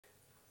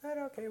But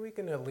okay, we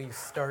can at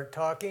least start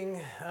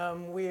talking.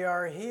 We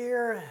are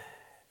here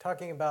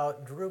talking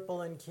about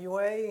Drupal and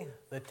QA,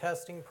 the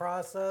testing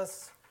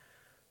process,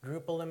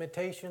 Drupal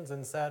limitations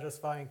and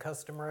satisfying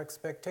customer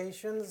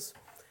expectations.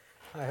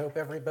 I hope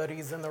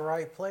everybody's in the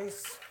right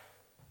place.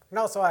 And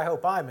also I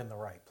hope I'm in the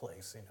right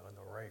place, in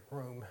the right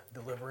room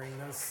delivering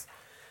this.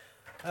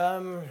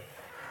 What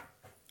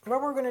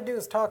we're going to do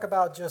is talk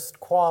about just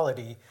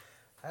quality.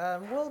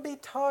 We'll be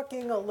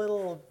talking a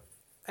little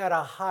at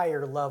a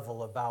higher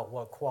level about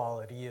what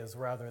quality is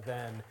rather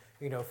than,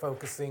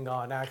 focusing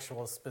on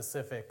actual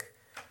specific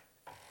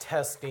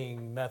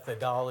testing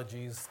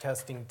methodologies,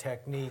 testing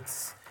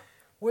techniques,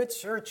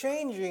 which are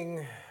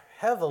changing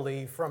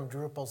heavily from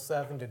Drupal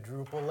 7 to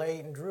Drupal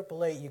 8. In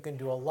Drupal 8, you can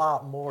do a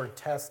lot more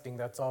testing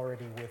that's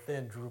already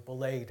within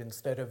Drupal 8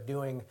 instead of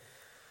doing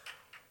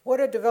what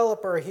a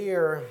developer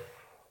here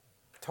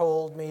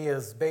told me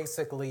is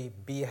basically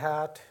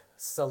Behat,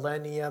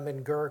 Selenium,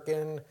 and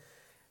Gherkin,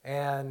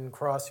 and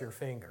cross your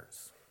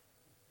fingers.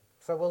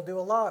 So we'll do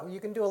a lot. You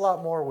can do a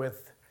lot more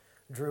with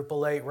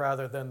Drupal 8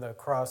 rather than the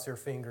cross your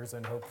fingers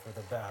and hope for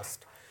the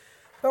best.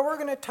 But we're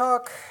going to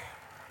talk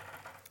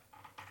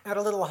at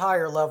a little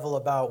higher level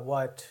about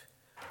what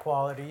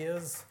quality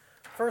is.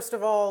 First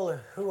of all,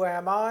 who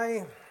am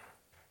I?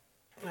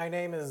 My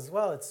name is,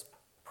 it's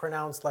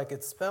pronounced like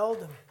it's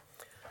spelled,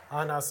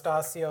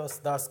 Anastasios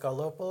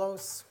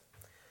Daskalopoulos.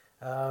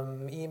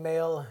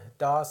 Email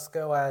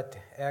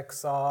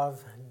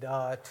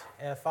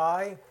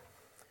dasco@xov.fi.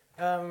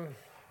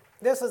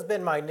 This has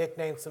been my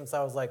nickname since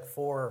I was like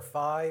 4 or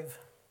 5.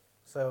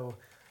 So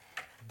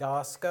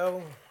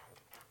Dasco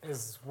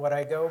is what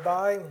I go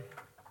by.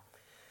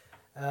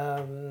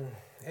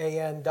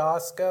 AN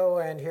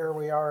Dasco, and here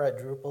we are at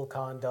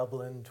DrupalCon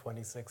Dublin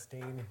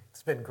 2016.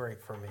 It's been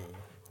great for me.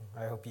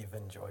 I hope you've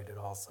enjoyed it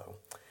also.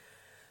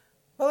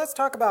 Well, let's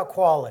talk about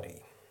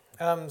quality.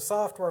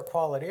 Software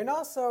quality. And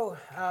also,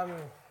 I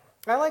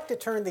like to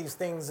turn these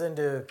things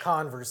into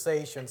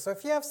conversation. So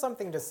if you have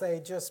something to say,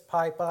 just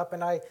pipe up.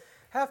 And I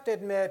have to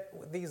admit,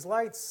 these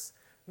lights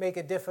make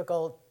it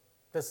difficult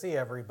to see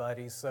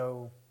everybody.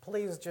 So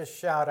please just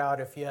shout out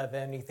if you have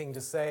anything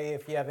to say,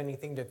 if you have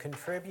anything to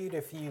contribute.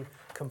 If you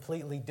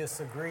completely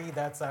disagree,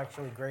 that's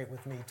actually great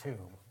with me too.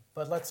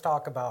 But let's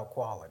talk about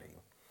quality.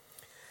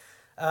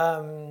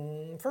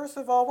 First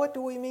of all, what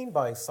do we mean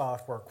by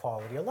software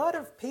quality? A lot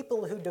of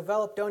people who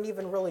develop don't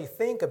even really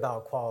think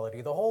about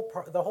quality. The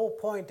whole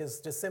point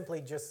is to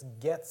simply just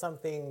get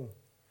something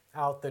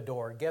out the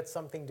door, get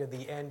something to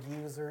the end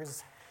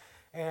users,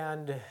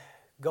 and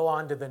go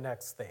on to the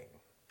next thing.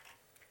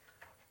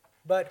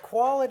 But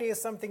quality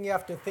is something you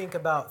have to think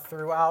about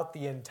throughout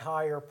the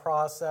entire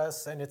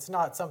process, and it's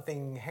not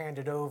something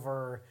handed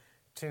over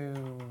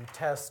to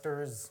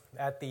testers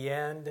at the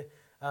end.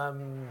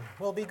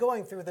 We'll be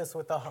going through this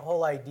with the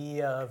whole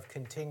idea of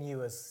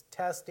continuous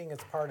testing.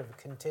 It's part of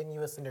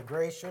continuous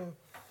integration.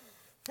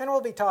 And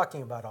we'll be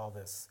talking about all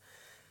this.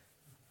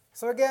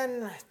 So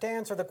again, to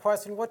answer the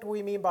question, what do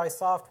we mean by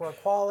software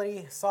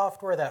quality?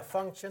 Software that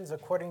functions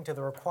according to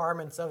the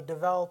requirements of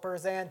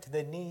developers and to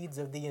the needs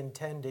of the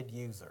intended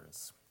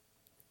users.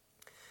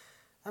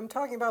 I'm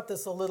talking about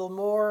this a little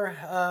more.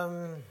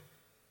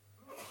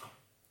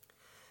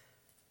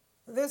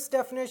 This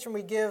definition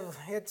we give,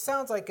 it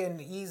sounds like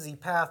an easy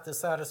path to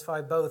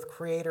satisfy both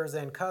creators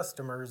and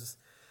customers,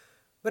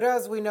 but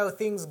as we know,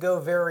 things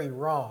go very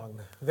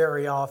wrong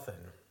very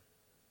often.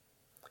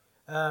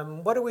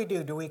 What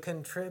do? Do we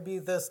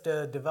contribute this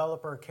to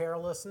developer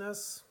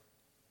carelessness?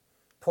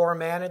 Poor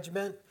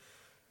management?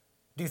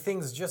 Do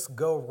things just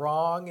go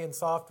wrong in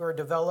software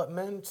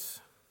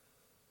development?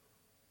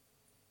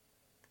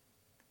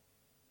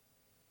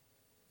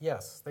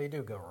 Yes, they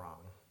do go wrong.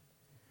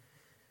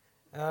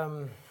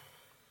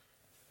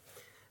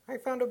 I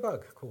found a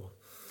bug, cool.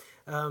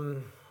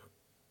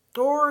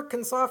 Or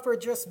can software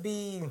just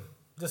be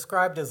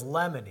described as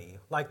lemony,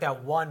 like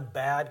that one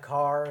bad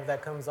car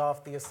that comes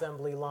off the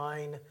assembly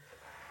line?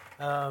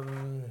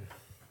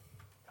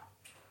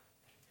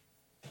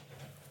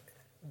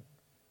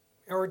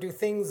 Or do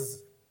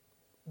things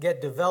get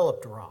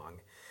developed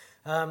wrong?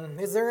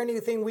 Is there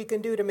anything we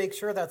can do to make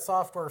sure that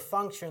software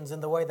functions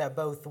in the way that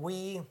both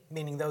we,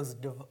 meaning those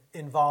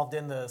involved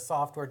in the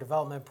software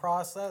development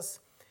process,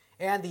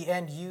 and the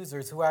end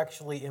users who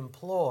actually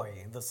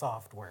employ the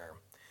software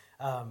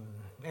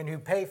and who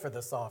pay for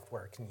the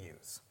software can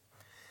use?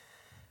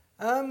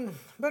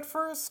 But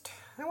first,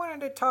 I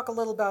wanted to talk a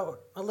little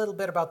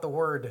bit about the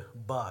word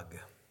bug.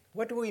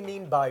 What do we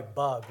mean by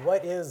bug?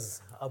 What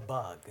is a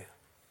bug?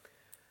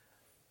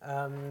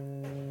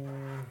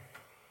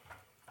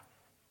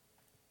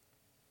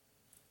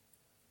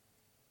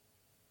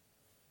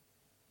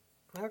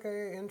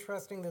 Okay,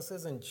 interesting. This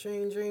isn't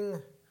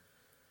changing.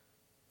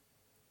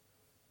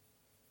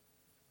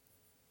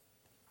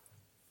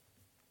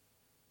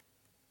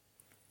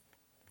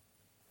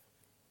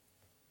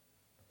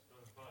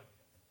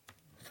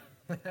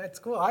 That's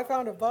cool. I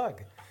found a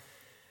bug.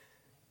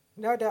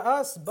 Now, to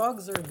us,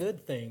 bugs are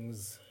good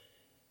things.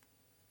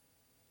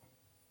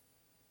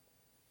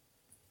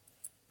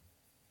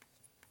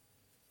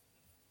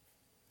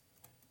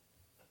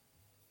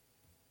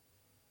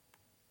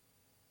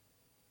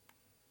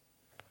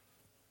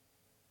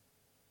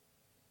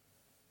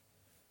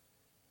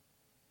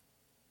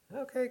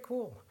 Okay,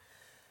 cool.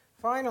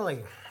 Finally.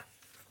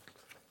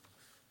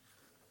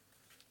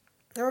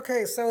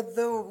 Okay, so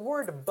the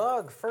word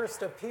bug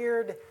first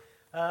appeared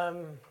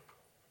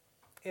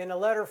in a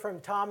letter from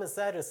Thomas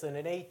Edison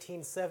in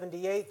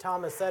 1878.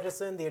 Thomas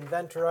Edison, the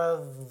inventor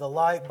of the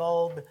light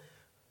bulb,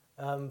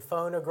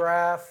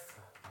 phonograph,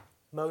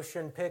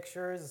 motion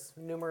pictures,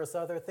 numerous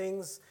other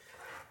things.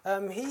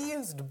 He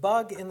used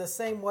bug in the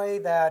same way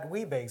that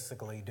we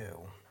basically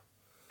do.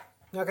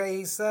 Okay,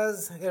 he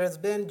says, it has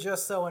been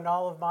just so in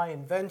all of my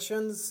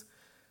inventions.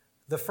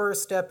 The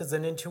first step is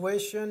an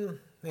intuition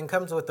and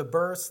comes with a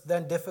burst,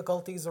 then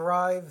difficulties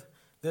arrive.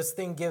 This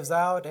thing gives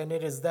out, and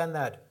it is then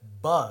that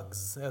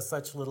bugs, as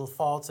such little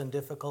faults and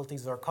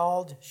difficulties are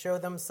called, show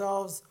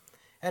themselves.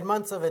 And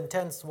months of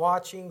intense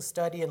watching,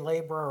 study, and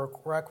labor are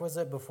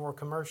requisite before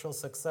commercial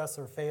success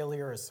or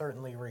failure is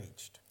certainly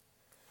reached.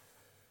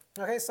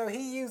 Okay, so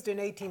he used in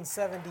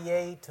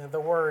 1878 the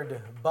word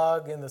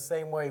bug in the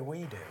same way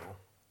we do.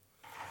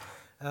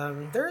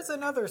 There's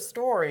another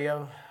story,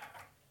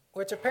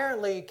 which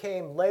apparently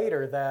came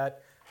later,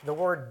 that the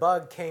word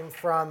bug came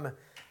from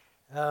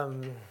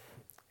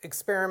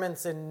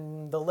experiments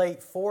in the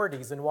late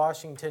 40s in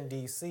Washington,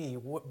 D.C.,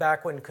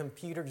 back when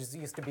computers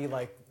used to be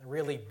like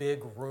really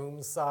big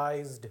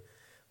room-sized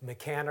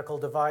mechanical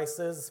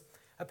devices.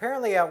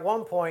 Apparently at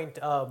one point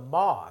a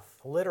moth,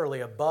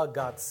 literally a bug,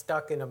 got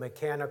stuck in a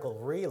mechanical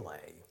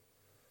relay,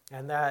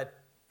 and that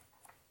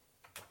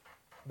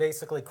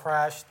basically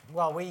crashed.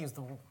 Well, we use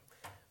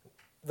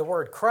the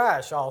word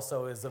crash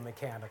also is a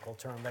mechanical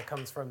term that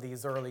comes from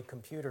these early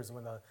computers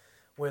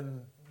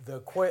when the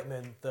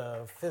equipment,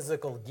 the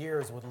physical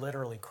gears would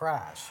literally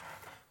crash.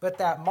 But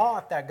that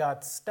moth that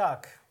got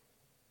stuck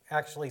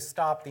actually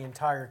stopped the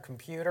entire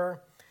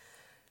computer.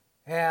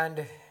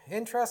 And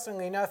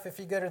interestingly enough, if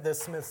you go to the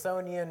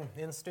Smithsonian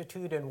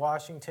Institute in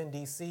Washington,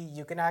 D.C.,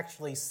 you can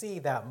actually see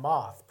that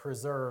moth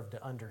preserved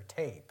under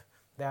tape.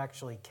 They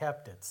actually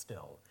kept it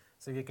still,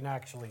 so you can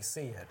actually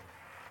see it.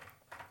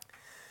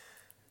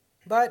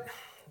 But,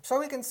 so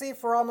we can see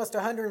for almost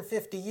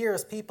 150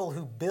 years, people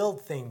who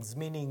build things,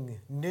 meaning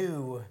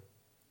new,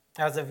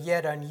 as of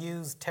yet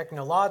unused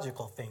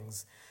technological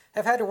things,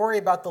 have had to worry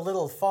about the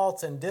little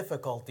faults and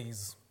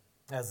difficulties,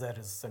 as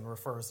Edison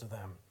refers to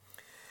them.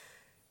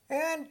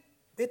 And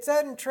it's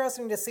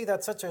interesting to see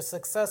that such a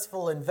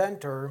successful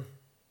inventor,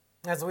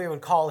 as we would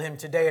call him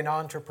today, an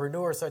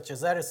entrepreneur such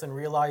as Edison,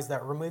 realized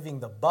that removing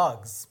the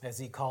bugs, as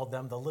he called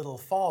them, the little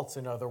faults,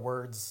 in other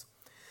words,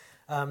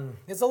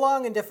 is a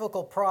long and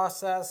difficult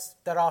process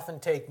that often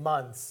take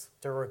months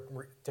to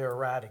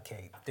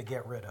eradicate, to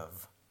get rid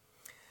of.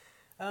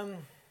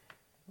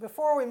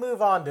 Before we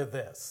move on to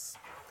this,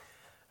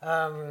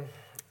 I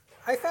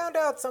found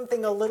out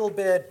something a little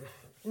bit,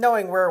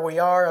 knowing where we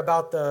are,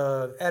 about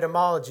the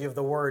etymology of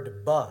the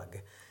word bug.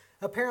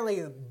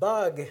 Apparently,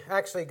 bug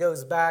actually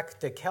goes back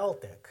to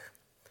Celtic.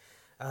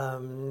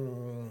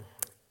 An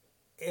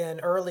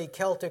early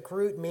Celtic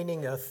root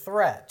meaning a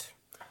threat,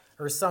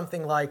 or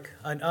something like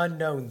an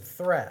unknown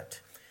threat.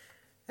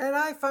 And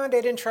I find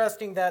it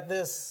interesting that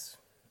this,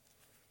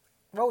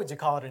 what would you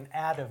call it, an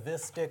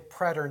atavistic,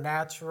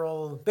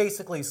 preternatural,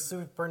 basically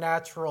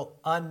supernatural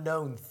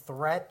unknown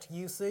threat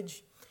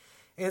usage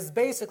is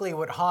basically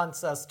what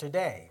haunts us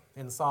today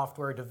in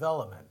software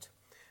development.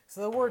 So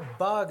the word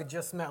bug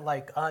just meant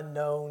like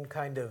unknown,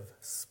 kind of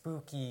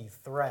spooky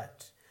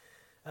threat.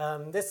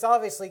 This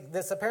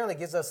apparently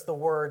gives us the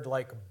word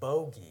like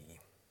bogey.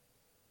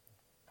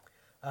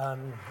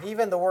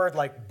 Even the word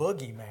like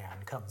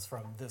boogeyman comes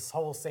from this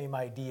whole same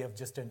idea of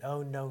just an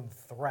unknown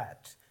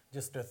threat,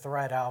 just a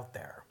threat out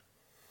there.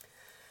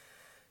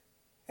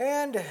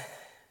 And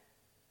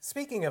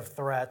speaking of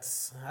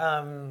threats,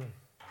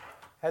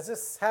 has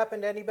this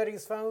happened to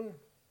anybody's phone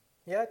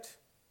yet?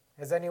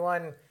 Has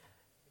anyone,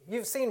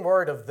 you've seen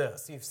word of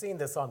this, you've seen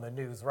this on the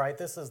news, right?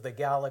 This is the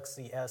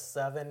Galaxy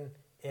S7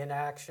 in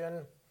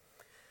action.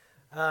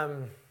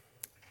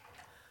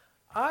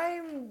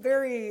 I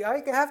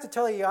have to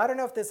tell you, I don't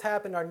know if this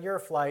happened on your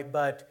flight,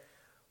 but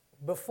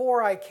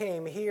before I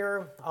came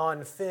here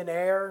on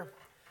Finnair,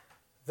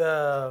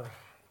 the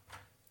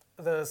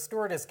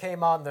stewardess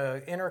came on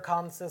the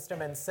intercom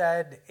system and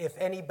said, if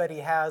anybody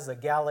has a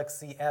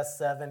Galaxy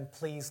S7,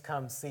 please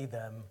come see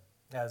them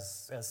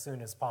as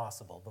soon as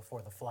possible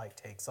before the flight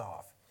takes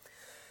off.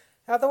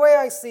 Now, the way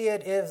I see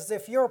it is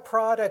if your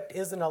product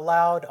isn't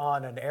allowed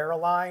on an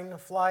airline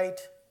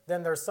flight,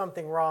 then there's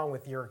something wrong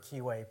with your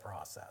QA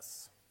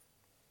process.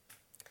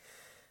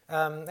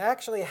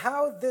 Actually,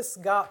 how this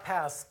got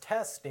past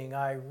testing,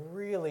 I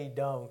really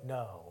don't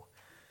know.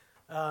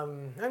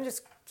 I'm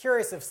just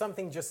curious if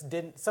somebody just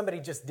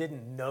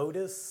didn't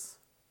notice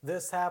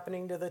this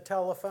happening to the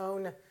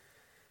telephone.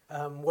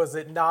 Was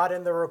it not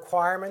in the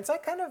requirements? I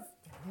kind of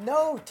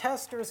know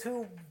testers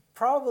who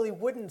probably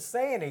wouldn't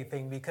say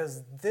anything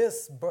because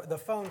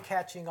the phone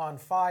catching on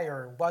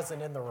fire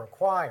wasn't in the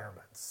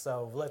requirements.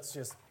 So let's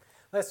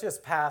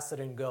just pass it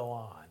and go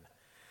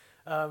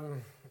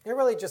on. It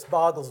really just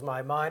boggles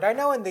my mind. I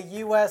know in the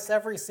US,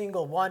 every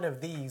single one of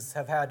these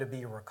have had to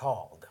be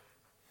recalled.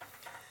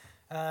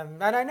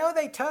 And I know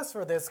they test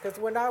for this because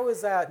when I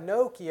was at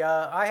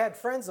Nokia, I had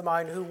friends of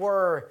mine who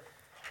were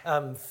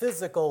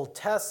physical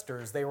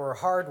testers. They were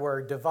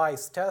hardware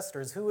device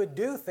testers who would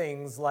do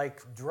things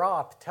like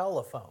drop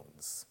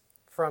telephones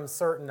from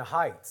certain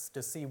heights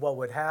to see what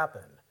would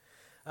happen.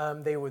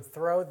 They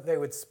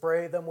would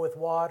spray them with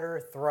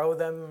water, throw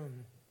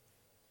them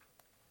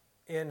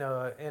in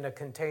a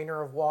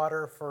container of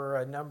water for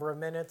a number of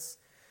minutes,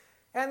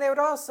 and they would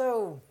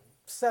also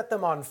set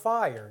them on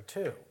fire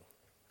too.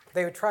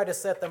 They would try to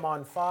set them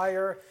on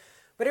fire,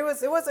 but it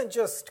wasn't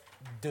just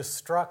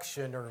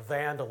destruction or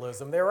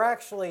vandalism. They were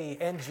actually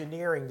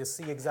engineering to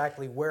see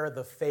exactly where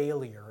the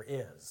failure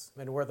is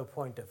and where the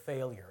point of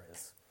failure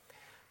is.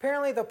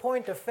 Apparently the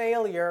point of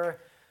failure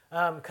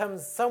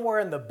comes somewhere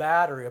in the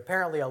battery.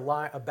 Apparently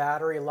a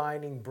battery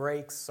lining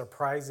breaks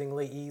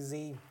surprisingly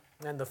easy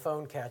and the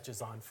phone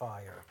catches on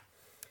fire.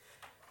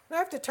 And I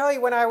have to tell you,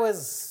 when I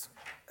was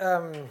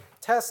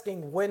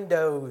testing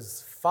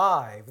Windows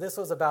 5, this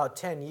was about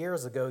 10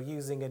 years ago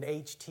using an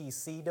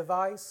HTC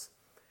device,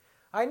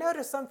 I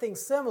noticed something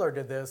similar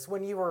to this.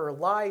 When you were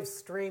live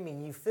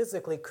streaming, you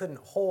physically couldn't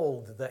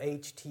hold the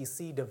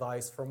HTC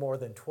device for more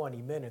than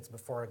 20 minutes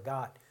before it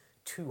got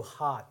too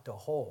hot to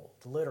hold.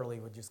 Literally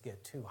would just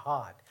get too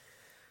hot.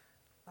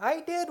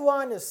 I did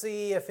want to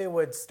see if it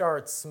would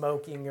start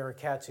smoking or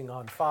catching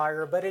on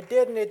fire, but it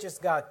didn't. It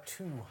just got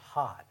too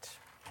hot.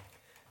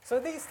 So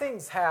these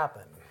things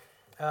happen,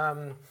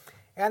 and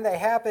they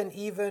happen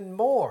even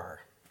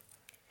more.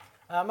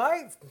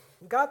 I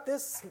got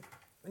this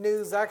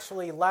news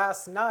actually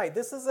last night.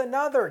 This is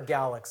another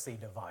Galaxy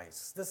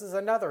device. This is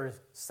another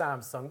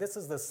Samsung. This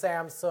is the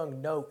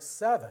Samsung Note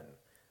 7,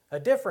 a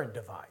different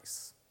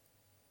device.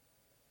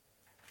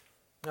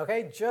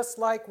 Okay, just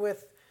like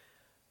with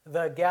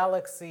the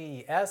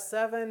Galaxy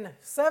S7,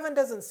 7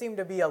 doesn't seem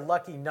to be a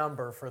lucky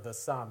number for the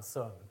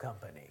Samsung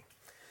company.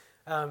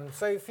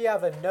 So if you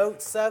have a Note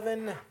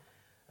 7,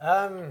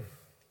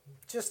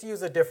 just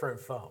use a different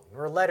phone,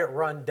 or let it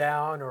run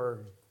down, or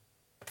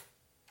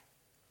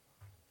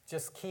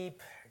just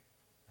keep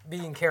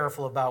being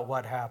careful about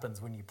what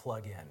happens when you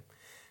plug in.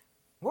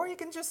 Or you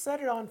can just set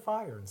it on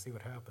fire and see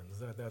what happens.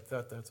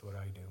 That's what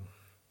I do.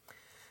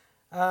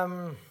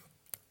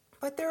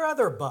 But there are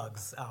other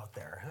bugs out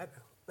there.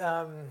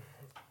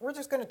 We're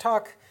just going to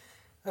talk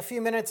a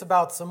few minutes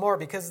about some more,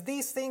 because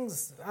these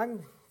things,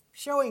 I'm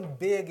showing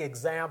big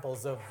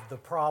examples of the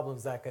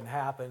problems that can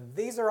happen.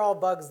 These are all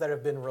bugs that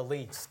have been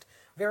released,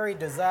 very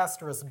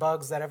disastrous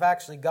bugs that have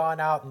actually gone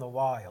out in the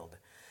wild.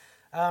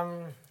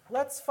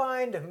 Let's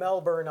find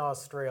Melbourne,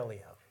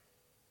 Australia.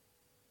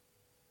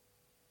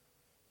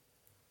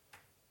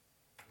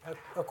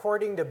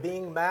 According to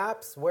Bing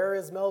Maps, where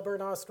is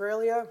Melbourne,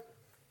 Australia?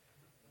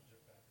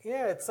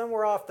 Yeah, it's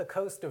somewhere off the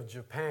coast of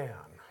Japan.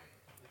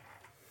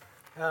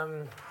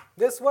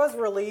 This was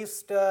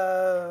released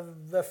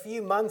a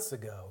few months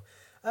ago.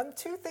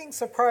 Two things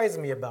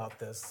surprised me about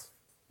this.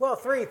 Well,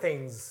 three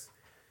things,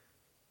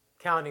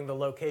 counting the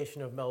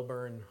location of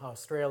Melbourne,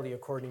 Australia,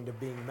 according to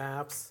Bing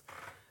Maps.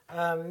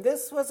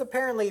 This was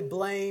apparently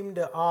blamed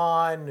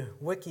on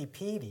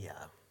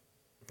Wikipedia.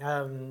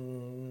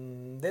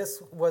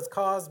 This was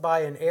caused by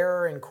an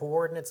error in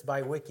coordinates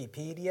by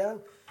Wikipedia.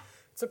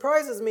 It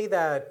surprises me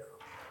that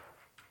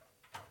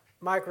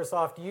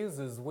Microsoft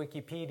uses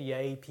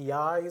Wikipedia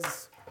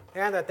APIs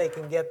and that they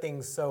can get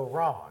things so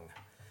wrong.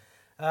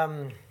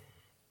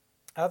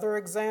 Other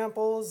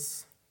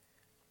examples,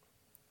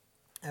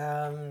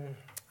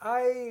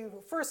 I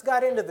first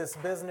got into this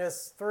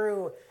business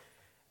through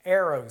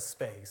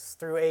aerospace,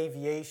 through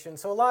aviation.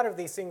 So a lot of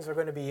these things are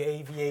going to be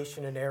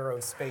aviation and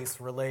aerospace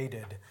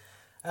related.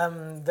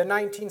 The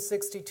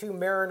 1962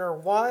 Mariner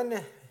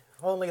 1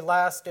 only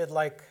lasted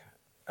like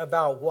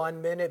about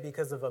 1 minute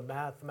because of a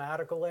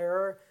mathematical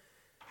error.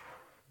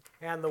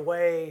 And the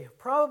way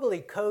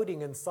probably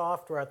coding and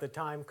software at the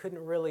time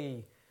couldn't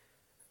really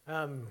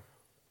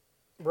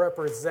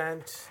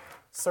represent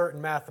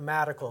certain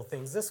mathematical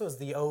things. This was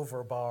the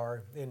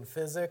over-bar in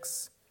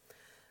physics.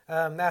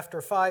 After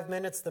 5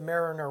 minutes, the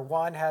Mariner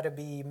 1 had to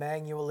be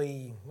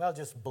manually, well,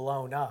 just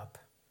blown up.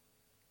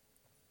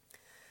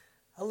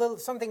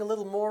 Something a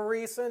little more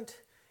recent.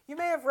 You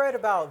may have read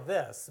about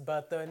this,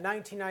 but the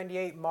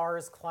 1998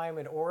 Mars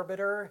Climate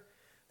Orbiter.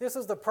 This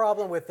is the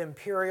problem with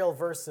imperial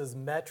versus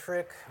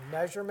metric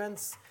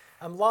measurements.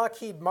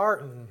 Lockheed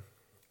Martin,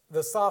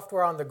 the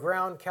software on the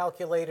ground,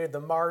 calculated the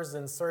Mars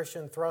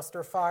insertion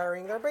thruster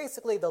firing. They're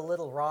basically the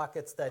little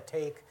rockets that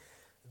take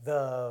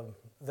the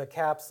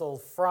capsule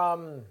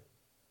from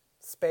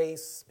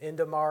space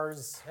into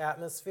Mars'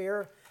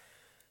 atmosphere.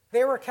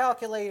 They were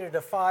calculated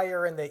to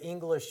fire in the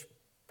English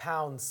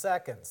pound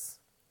seconds.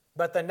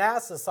 But the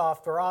NASA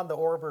software on the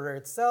orbiter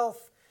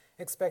itself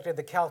expected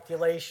the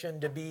calculation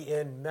to be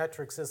in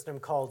metric system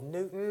called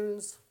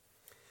newtons.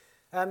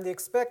 The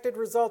expected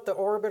result, the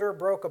orbiter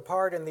broke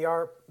apart in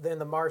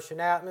the Martian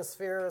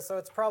atmosphere, so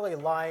it's probably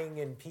lying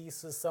in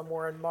pieces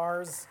somewhere in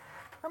Mars.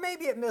 Or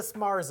maybe it missed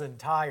Mars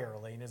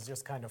entirely and is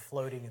just kind of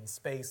floating in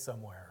space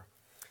somewhere.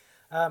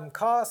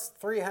 Cost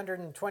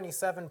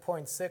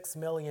 $327.6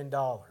 million.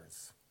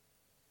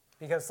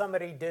 because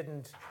somebody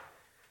didn't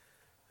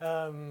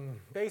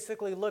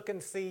basically look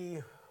and see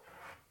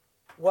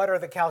what are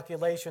the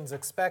calculations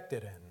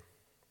expected in.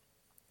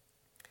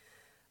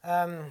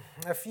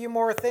 A few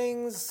more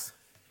things.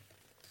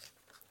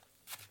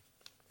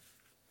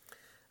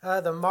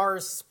 The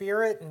Mars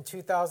Spirit in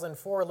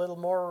 2004, a little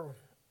more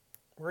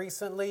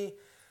recently.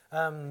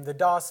 The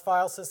DOS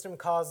file system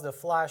caused the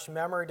flash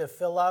memory to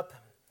fill up,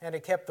 and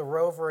it kept the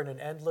rover in an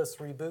endless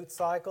reboot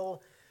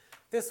cycle.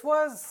 This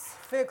was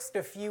fixed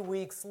a few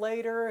weeks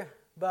later,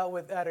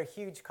 but at a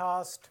huge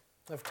cost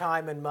of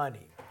time and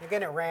money.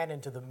 Again, it ran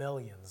into the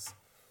millions.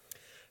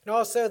 And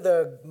also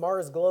the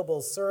Mars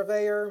Global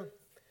Surveyor.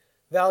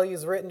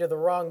 Values written to the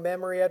wrong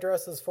memory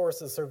addresses forced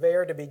the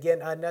surveyor to begin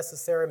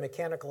unnecessary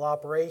mechanical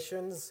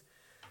operations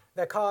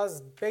that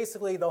caused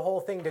basically the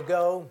whole thing to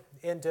go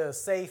into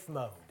safe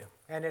mode,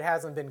 and it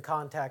hasn't been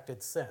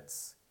contacted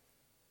since.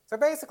 So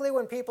basically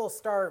when people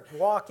start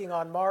walking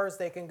on Mars,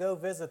 they can go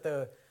visit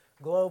the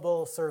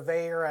Global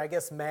Surveyor, I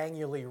guess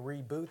manually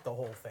reboot the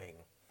whole thing,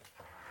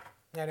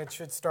 and it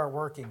should start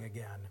working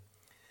again.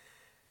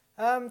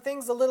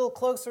 Things a little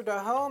closer to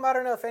home. I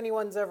don't know if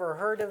anyone's ever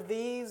heard of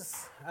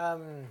these.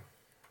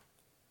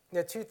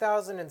 The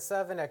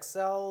 2007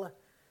 Excel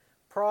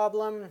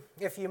problem,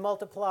 if you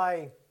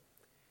multiply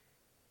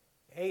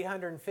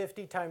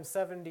 850 times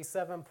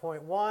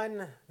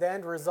 77.1, the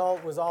end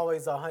result was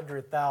always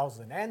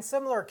 100,000. And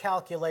similar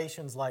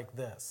calculations like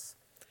this.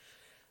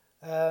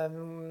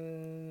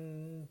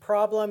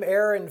 Problem,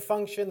 error in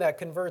function that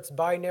converts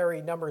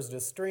binary numbers to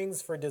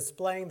strings for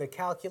displaying. The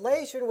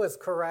calculation was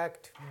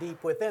correct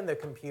deep within the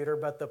computer,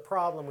 but the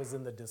problem was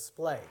in the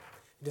display.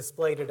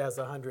 Displayed it as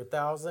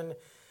 100,000.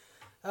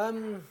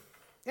 And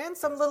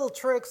some little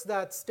tricks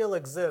that still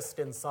exist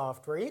in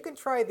software. You can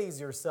try these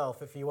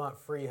yourself if you want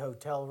free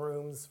hotel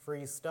rooms,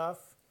 free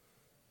stuff.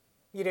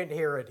 You didn't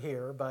hear it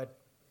here, but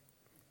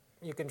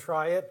you can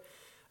try it.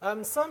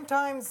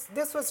 Sometimes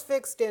this was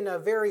fixed in a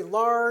very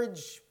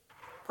large,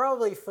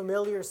 probably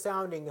familiar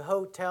sounding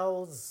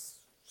hotels,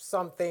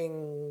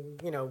 something,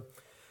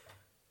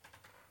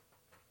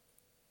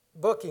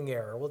 booking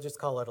error. We'll just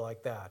call it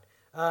like that.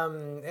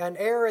 An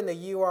error in the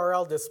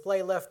URL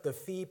display left the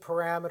fee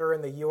parameter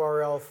in the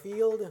URL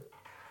field,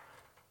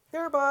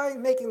 thereby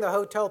making the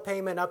hotel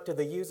payment up to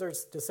the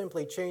users to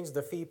simply change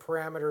the fee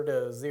parameter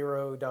to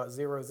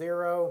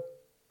 0.00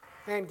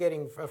 and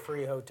getting a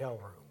free hotel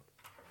room.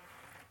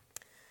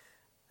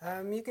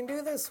 You can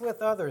do this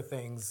with other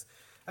things.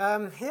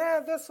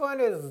 This one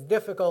is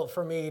difficult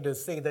for me to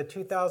see. The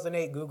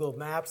 2008 Google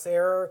Maps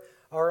error.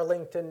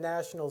 Arlington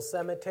National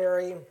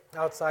Cemetery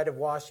outside of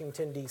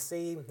Washington,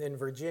 D.C. in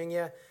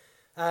Virginia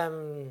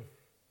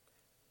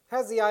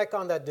has the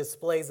icon that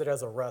displays it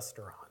as a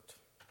restaurant.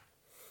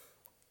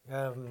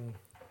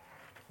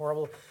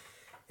 Horrible.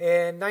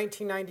 In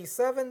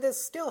 1997, this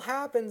still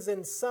happens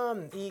in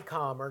some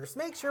e-commerce.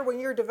 Make sure when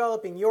you're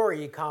developing your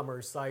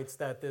e-commerce sites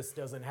that this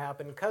doesn't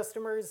happen.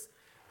 Customers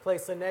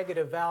place a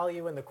negative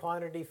value in the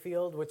quantity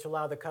field, which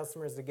allow the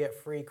customers to get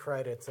free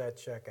credits at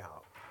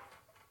checkout.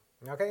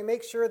 Okay,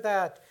 make sure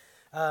that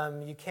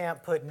you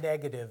can't put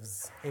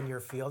negatives in your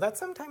field. That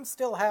sometimes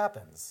still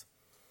happens.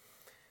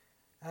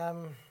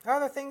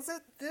 Other things,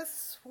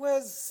 this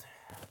was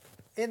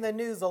in the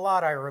news a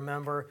lot, I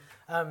remember.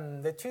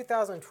 The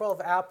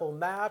 2012 Apple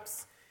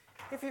Maps.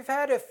 If you've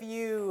had a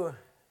few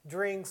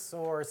drinks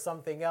or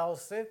something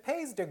else, it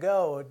pays to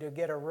go to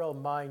get a real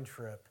mind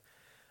trip.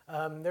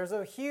 There's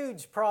a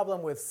huge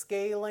problem with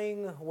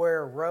scaling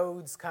where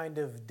roads kind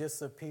of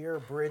disappear,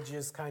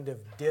 bridges kind of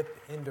dip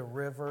into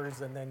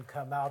rivers and then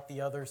come out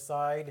the other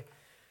side.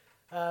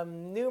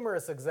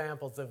 Numerous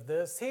examples of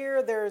this.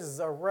 Here there's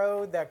a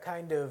road that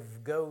kind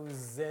of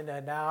goes in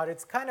and out.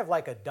 It's kind of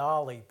like a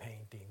dolly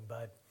painting,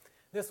 but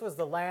this was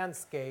the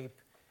landscape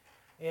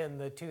in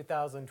the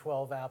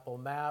 2012 Apple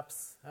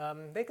Maps.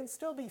 They can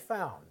still be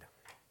found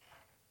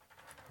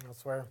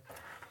elsewhere.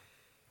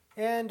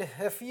 And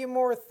a few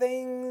more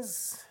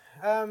things.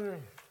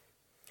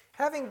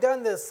 Having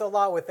done this a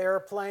lot with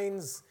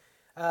airplanes,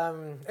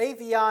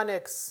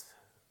 avionics,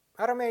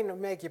 I don't mean to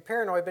make you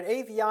paranoid, but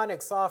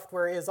avionics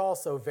software is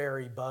also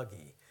very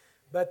buggy.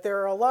 But there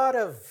are a lot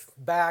of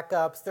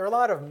backups, there are a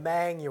lot of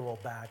manual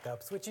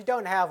backups, which you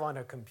don't have on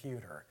a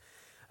computer.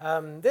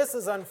 This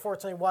is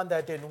unfortunately one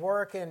that didn't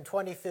work. In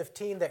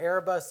 2015, the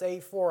Airbus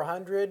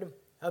A400,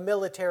 a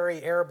military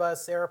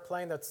Airbus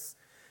airplane that's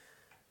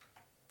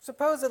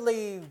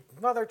supposedly,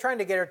 well, they're trying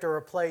to get it to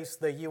replace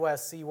the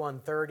US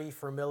C-130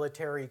 for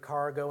military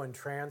cargo and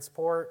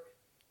transport.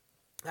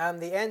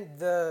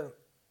 The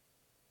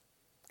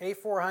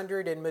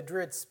A400 in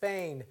Madrid,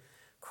 Spain,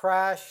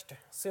 crashed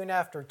soon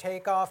after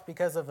takeoff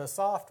because of a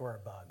software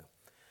bug.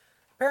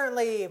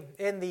 Apparently,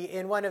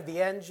 in one of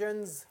the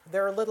engines, the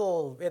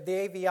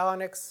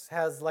avionics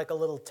has like a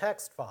little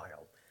text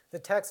file. The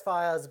text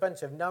file has a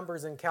bunch of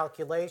numbers and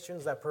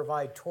calculations that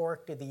provide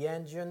torque to the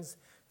engines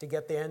to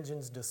get the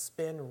engines to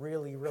spin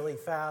really, really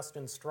fast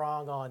and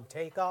strong on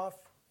takeoff.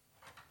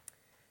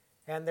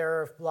 And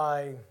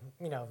therefore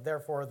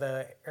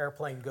the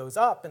airplane goes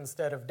up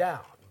instead of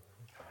down.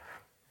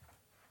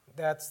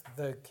 That's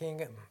the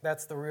king.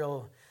 That's the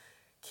real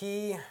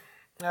key.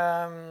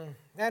 And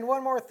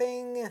one more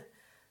thing,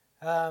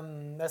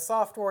 a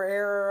software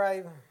error.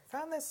 I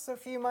found this a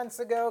few months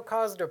ago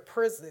caused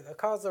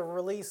a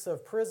release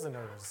of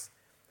prisoners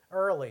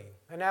early.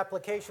 An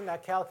application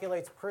that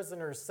calculates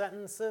prisoners'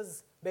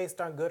 sentences based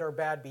on good or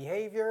bad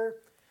behavior.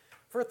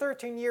 For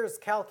 13 years,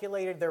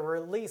 calculated their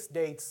release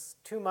dates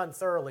 2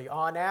 months early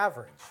on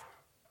average.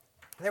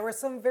 There were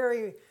some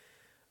very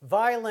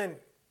violent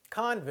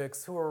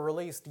convicts who were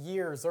released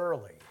years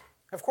early.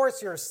 Of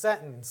course, you're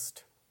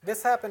sentenced.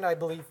 This happened, I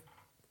believe,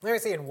 let me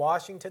say in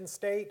Washington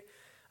State.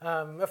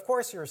 Of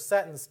course, you're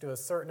sentenced to a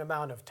certain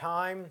amount of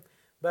time,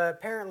 but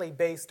apparently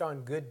based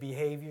on good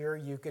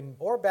behavior,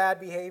 or bad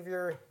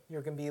behavior,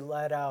 you can be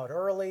let out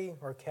early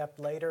or kept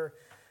later.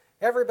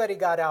 Everybody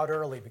got out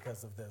early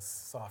because of this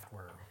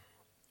software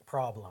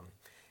problem.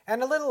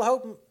 And a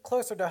little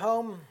closer to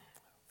home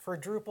for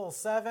Drupal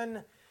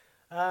 7,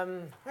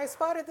 I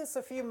spotted this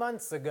a few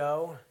months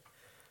ago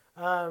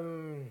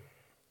on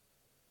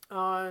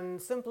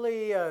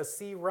simply a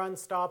C run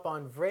stop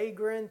on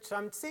Vagrant.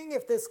 I'm seeing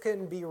if this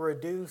can be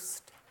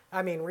reproduced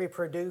on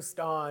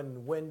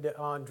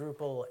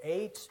Drupal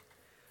 8.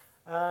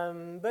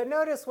 But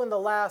notice when the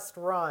last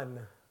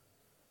run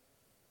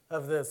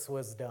of this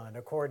was done,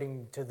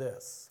 according to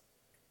this.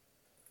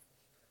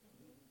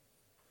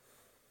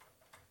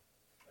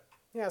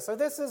 Yeah, so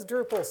this is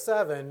Drupal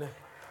 7.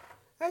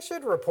 I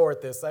should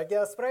report this, I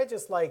guess, but I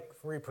just like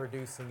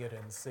reproducing it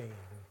and seeing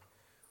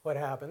what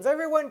happens.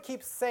 Everyone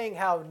keeps saying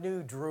how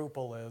new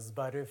Drupal is,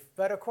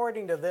 but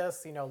according to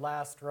this,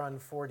 last run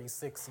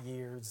 46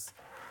 years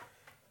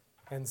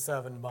and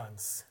 7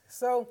 months.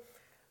 So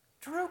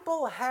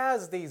Drupal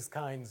has these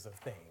kinds of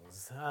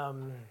things.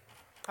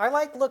 I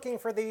like looking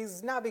for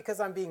these, not because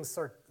I'm being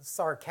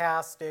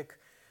sarcastic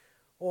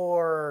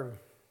or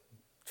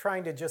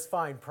trying to just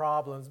find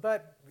problems,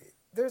 but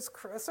there's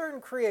a certain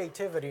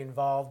creativity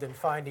involved in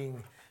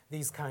finding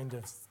these kinds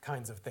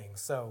of things.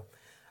 So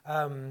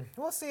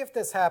we'll see if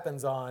this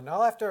happens on.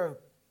 I'll have to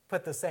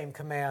put the same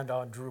command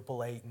on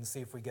Drupal 8 and see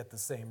if we get the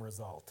same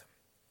result.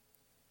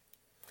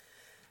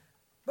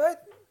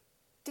 But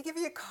to give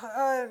you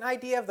an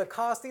idea of the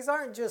cost, these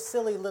aren't just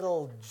silly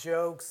little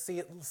jokes,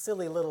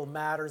 silly little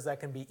matters that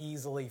can be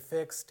easily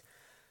fixed.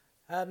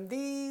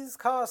 These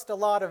cost a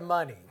lot of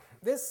money.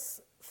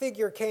 This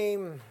figure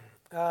came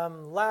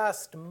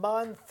last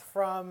month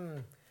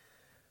from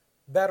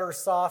Better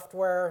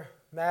Software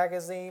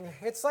magazine.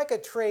 It's like a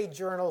trade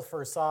journal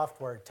for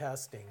software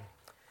testing.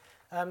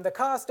 The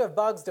cost of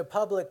bugs to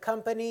public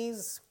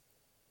companies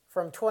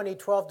from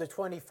 2012 to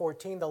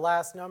 2014, the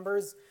last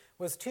numbers,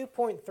 was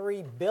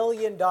 $2.3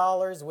 billion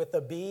with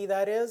a B,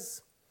 that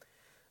is,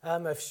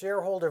 of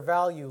shareholder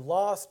value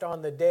lost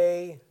on the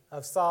day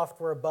of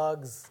software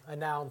bugs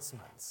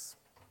announcements.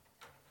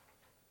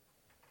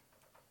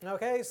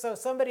 Okay, so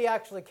somebody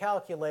actually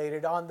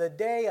calculated on the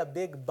day a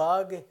big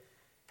bug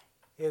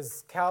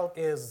is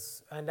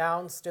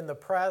announced in the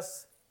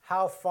press,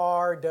 how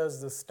far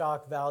does the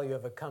stock value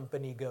of a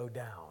company go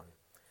down?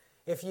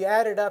 If you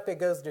add it up, it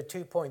goes to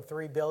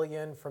 $2.3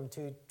 billion from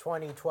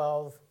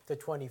 2012 to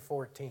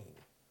 2014.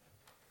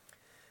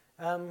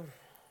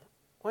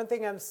 One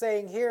thing I'm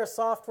saying here,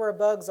 software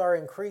bugs are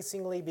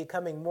increasingly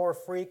becoming more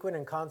frequent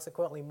and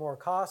consequently more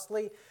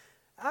costly.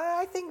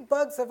 I think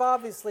bugs have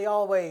obviously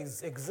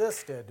always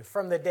existed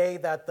from the day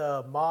that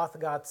the moth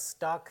got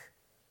stuck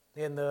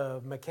in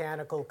the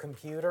mechanical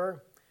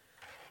computer,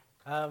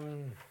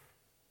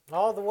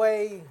 all the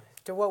way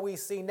to what we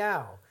see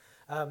now.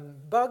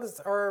 Bugs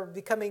are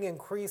becoming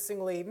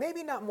increasingly,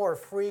 maybe not more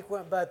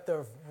frequent, but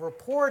the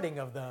reporting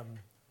of them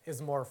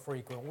is more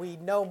frequent. We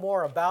know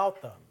more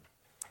about them.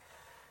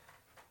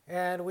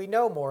 And we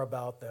know more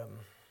about them.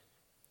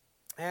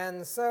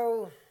 And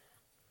so,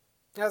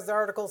 as the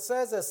article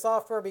says, as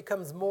software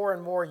becomes more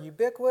and more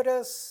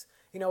ubiquitous,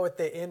 with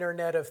the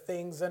Internet of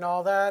Things and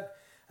all that,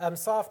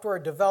 software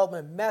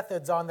development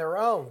methods on their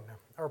own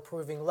are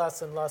proving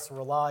less and less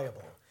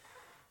reliable.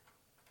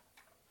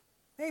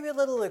 Maybe a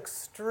little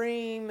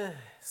extreme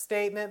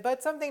statement,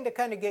 but something to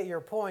kind of get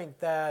your point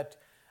that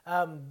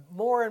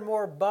more and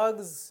more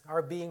bugs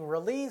are being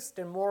released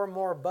and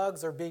more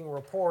bugs are being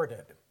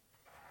reported.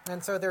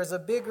 And so there's a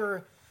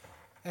bigger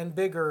and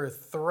bigger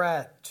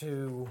threat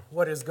to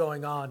what is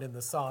going on in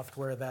the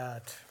software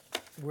that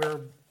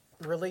we're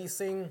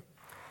releasing.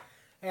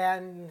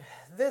 And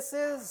this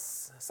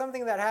is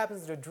something that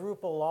happens to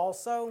Drupal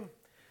also.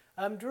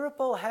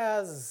 Drupal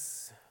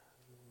has,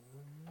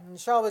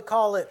 shall we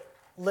call it,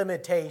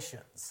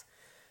 limitations.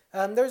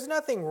 There's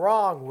nothing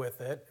wrong with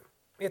it.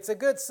 It's a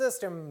good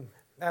system,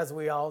 as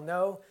we all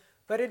know,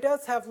 but it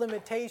does have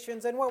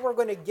limitations, and what we're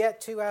going to get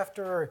to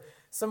after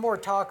some more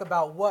talk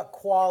about what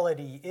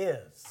quality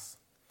is.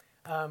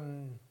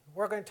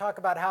 We're going to talk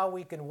about how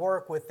we can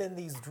work within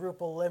these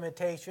Drupal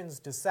limitations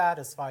to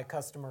satisfy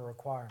customer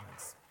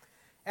requirements.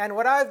 And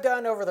what I've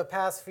done over the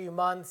past few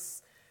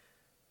months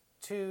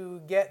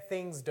to get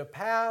things to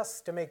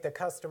pass, to make the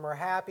customer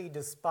happy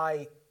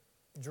despite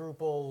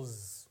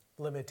Drupal's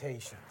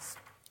limitations.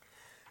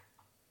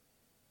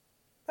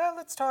 Well,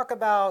 let's talk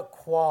about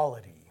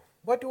quality.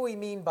 What do we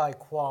mean by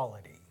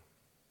quality?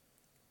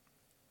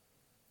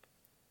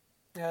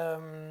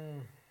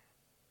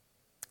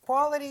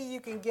 Quality you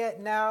can get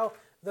now.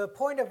 The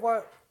point of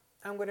what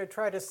I'm going to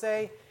try to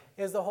say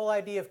is the whole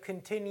idea of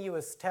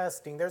continuous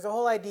testing. There's a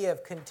whole idea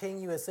of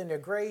continuous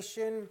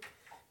integration,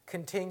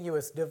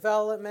 continuous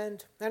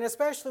development, and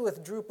especially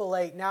with Drupal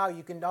 8 now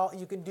you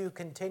can do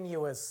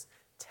continuous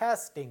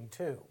testing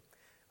too,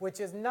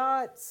 which is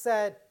not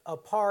set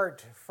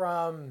apart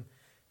from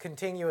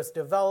continuous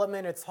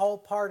development. It's whole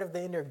part of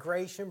the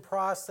integration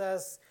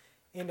process.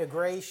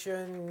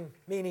 Integration,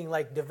 meaning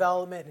like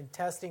development and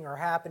testing, are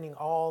happening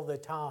all the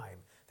time.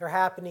 They're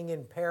happening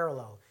in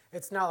parallel.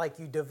 It's not like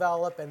you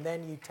develop and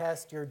then you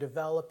test. You're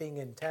developing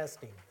and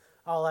testing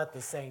all at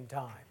the same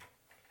time.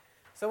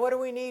 So what do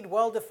we need?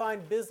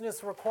 Well-defined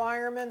business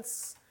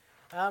requirements.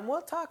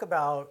 We'll talk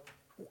about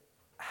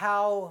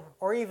how,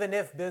 or even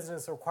if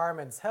business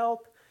requirements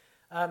help.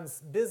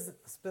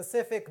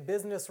 Specific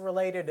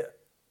business-related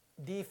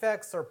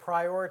defects are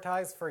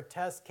prioritized for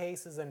test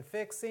cases and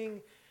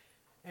fixing,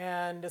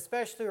 and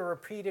especially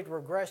repeated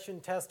regression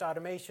test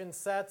automation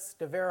sets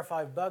to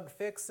verify bug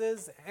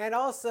fixes and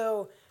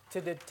also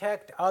to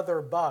detect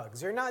other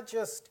bugs. You're not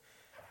just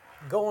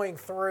going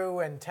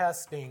through and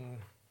testing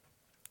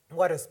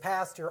what is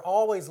passed, you're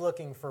always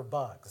looking for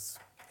bugs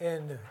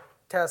in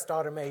test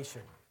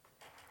automation.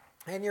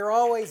 And you're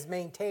always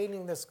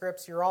maintaining the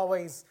scripts, you're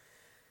always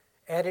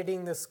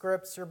editing the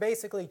scripts, you're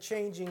basically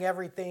changing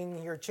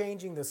everything, you're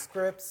changing the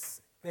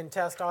scripts in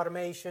test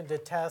automation to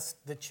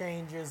test the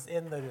changes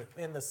in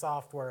the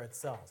software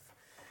itself.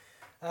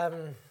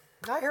 I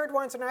heard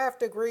once, and I have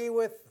to agree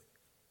with,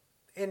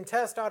 in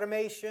test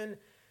automation,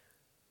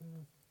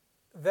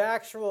 the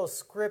actual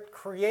script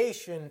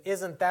creation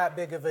isn't that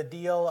big of a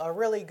deal. A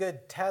really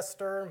good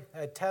tester,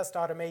 a test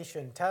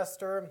automation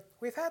tester,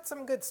 we've had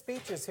some good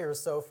speeches here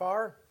so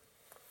far.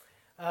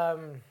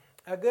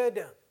 A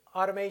good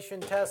automation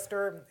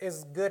tester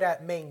is good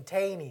at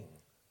maintaining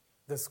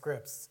the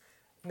scripts,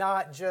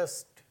 not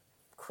just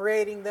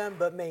creating them,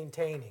 but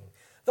maintaining.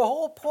 The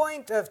whole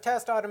point of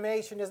test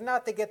automation is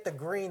not to get the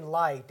green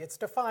light, it's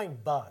to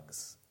find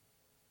bugs.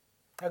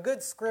 A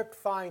good script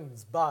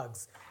finds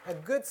bugs. A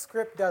good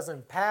script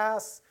doesn't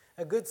pass.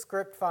 A good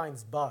script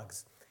finds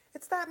bugs.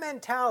 It's that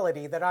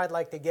mentality that I'd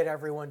like to get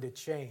everyone to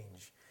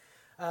change.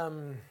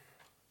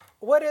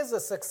 What is a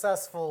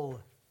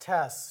successful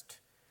test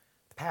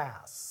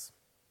pass?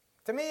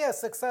 To me, a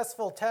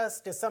successful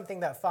test is something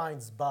that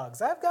finds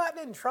bugs. I've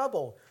gotten in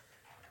trouble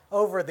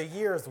over the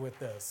years with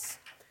this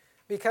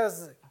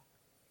because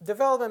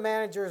development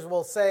managers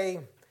will say,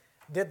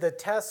 did the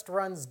test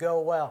runs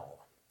go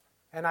well?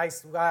 And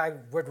I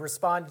would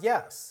respond,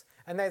 yes.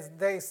 And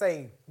they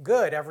say,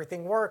 good,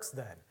 everything works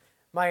then.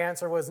 My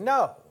answer was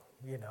no,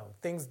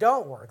 things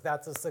don't work.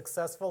 That's a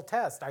successful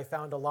test. I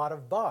found a lot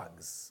of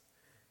bugs.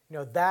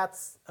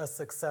 That's a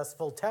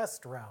successful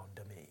test round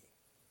to me.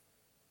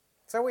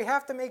 So we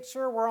have to make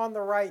sure we're on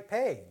the right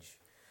page.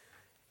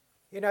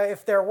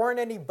 If there weren't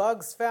any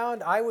bugs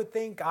found, I would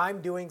think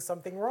I'm doing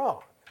something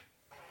wrong.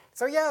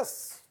 So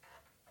yes,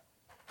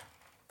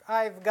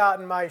 I've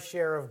gotten my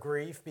share of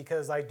grief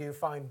because I do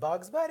find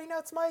bugs, but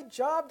it's my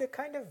job to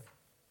kind of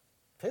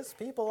piss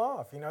people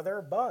off. There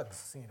are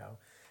bugs,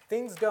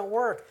 Things don't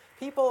work.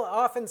 People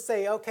often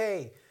say,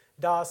 okay,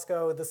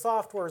 Dosco, the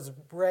software's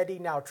ready,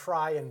 now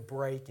try and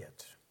break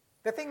it.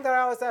 The thing that I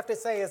always have to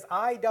say is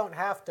I don't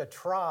have to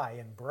try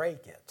and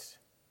break it.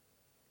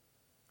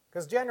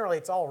 Because generally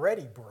it's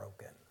already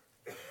broken,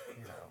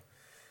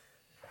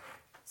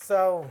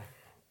 So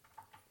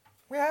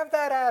we have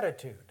that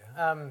attitude.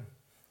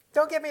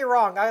 Don't get me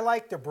wrong, I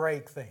like to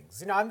break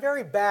things. I'm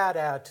very bad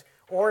at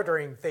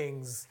ordering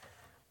things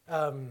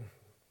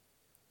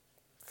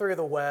through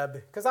the web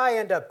because I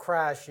end up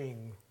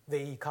crashing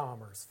the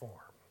e-commerce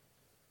form.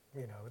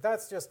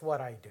 That's just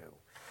what I do.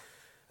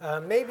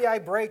 Maybe I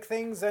break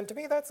things, and to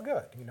me that's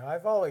good.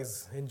 I've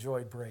always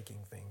enjoyed breaking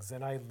things,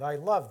 and I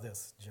love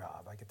this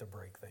job. I get to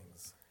break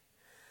things.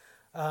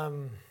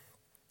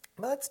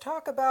 Let's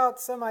talk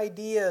about some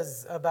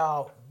ideas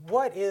about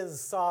what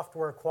is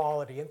software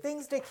quality and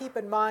things to keep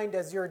in mind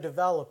as you're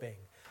developing.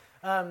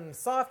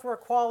 Software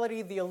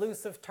quality, the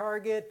elusive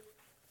target,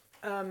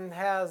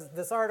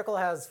 this article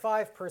has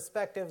 5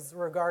 perspectives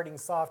regarding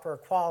software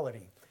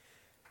quality.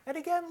 And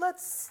again,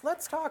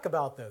 let's talk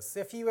about this.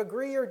 If you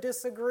agree or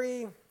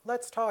disagree,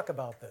 let's talk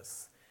about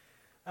this.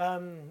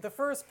 The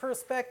first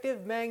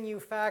perspective,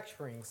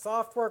 manufacturing.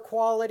 Software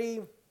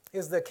quality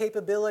is the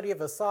capability of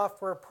a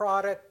software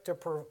product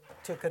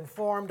to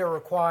conform to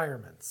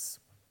requirements.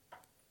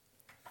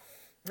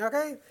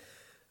 Okay,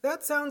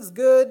 that sounds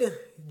good,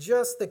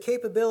 just the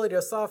capability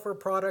of software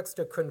products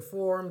to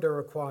conform to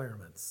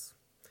requirements.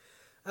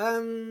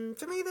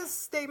 To me, this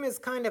statement is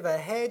kind of a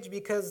hedge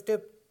because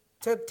to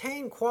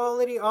obtain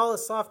quality, all a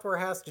software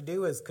has to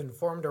do is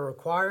conform to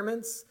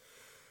requirements.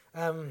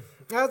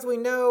 As we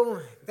know,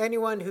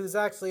 anyone who's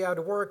actually out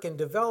of work in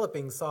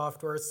developing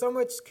software, so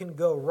much can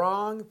go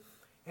wrong,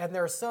 and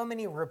there are so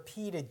many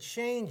repeated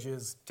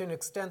changes to an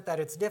extent that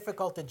it's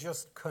difficult to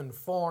just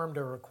conform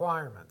to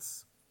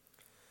requirements.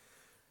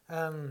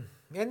 In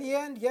the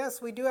end,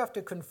 yes, we do have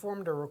to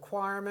conform to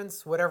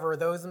requirements, whatever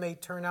those may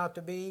turn out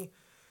to be,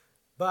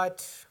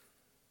 but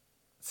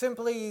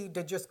simply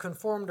to just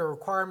conform to a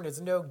requirement is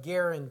no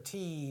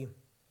guarantee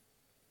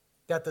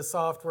that the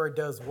software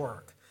does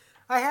work.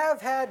 I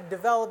have had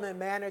development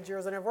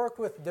managers, and I've worked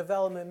with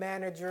development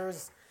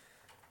managers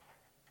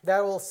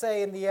that will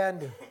say in the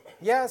end,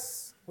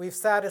 yes, we've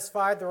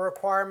satisfied the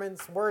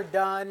requirements, we're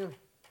done,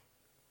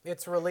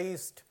 it's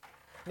released,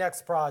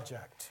 next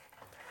project.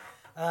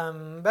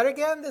 But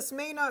again, this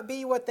may not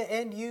be what the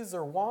end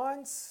user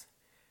wants.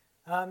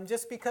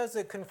 Just because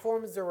it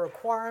conforms to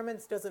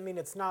requirements doesn't mean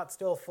it's not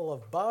still full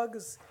of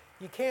bugs.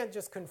 You can't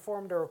just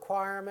conform to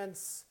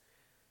requirements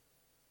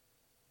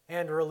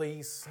and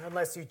release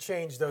unless you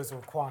change those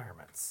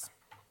requirements.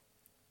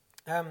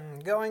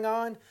 Going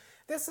on,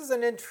 this is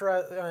an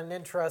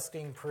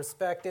interesting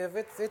perspective.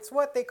 It's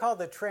what they call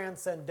the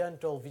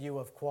transcendental view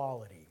of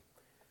quality.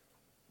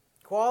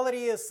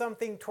 Quality is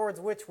something towards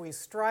which we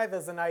strive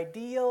as an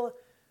ideal,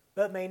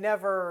 but may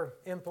never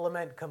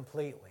implement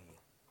completely.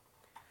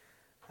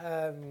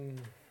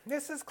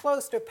 This is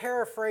close to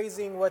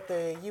paraphrasing what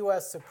the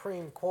U.S.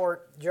 Supreme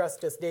Court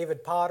Justice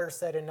David Potter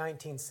said in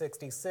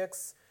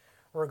 1966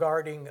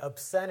 regarding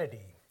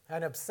obscenity.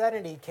 An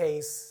obscenity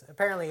case,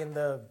 apparently in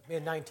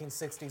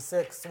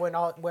 1966, went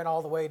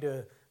all the way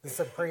to the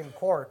Supreme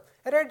Court.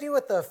 It had to do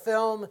with the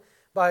film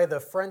by the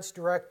French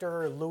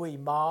director Louis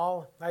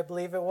Malle, I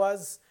believe it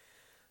was.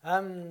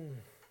 A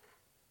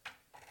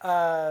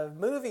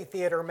movie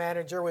theater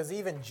manager was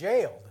even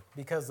jailed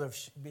because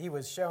he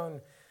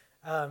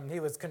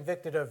was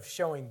convicted of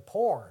showing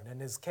porn,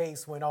 and his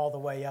case went all the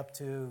way up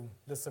to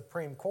the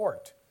Supreme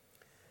Court.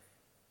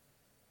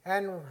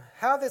 And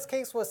how this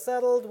case was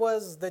settled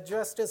was the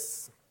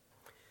Justice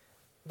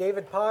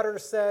David Potter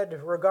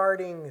said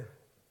regarding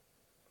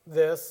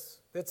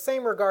this, it's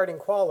same regarding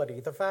quality.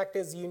 The fact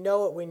is you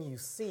know it when you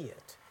see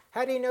it.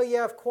 How do you know you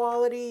have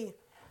quality?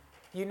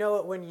 You know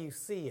it when you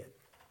see it.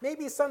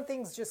 Maybe some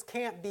things just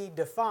can't be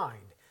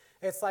defined.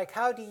 It's like,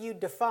 how do you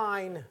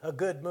define a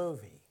good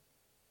movie?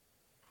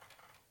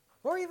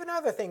 Or even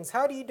other things.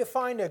 How do you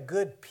define a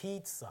good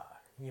pizza?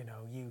 You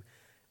know,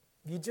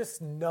 you just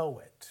know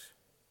it.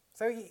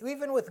 So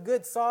even with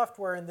good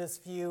software in this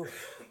view,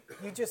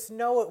 you just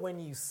know it when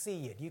you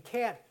see it. You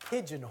can't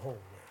pigeonhole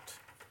it.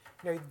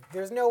 You know,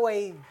 there's no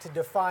way to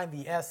define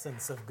the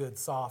essence of good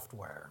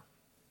software.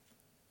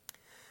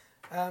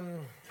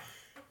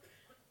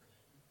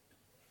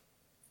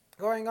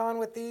 Going on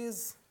with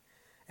these,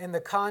 in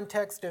the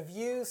context of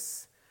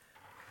use,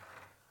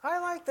 I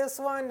like this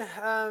one.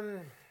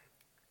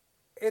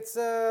 It's,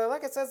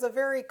 like it says, a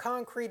very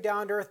concrete,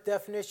 down-to-earth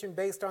definition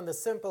based on the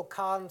simple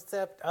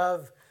concept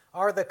of,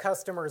 are the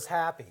customers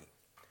happy?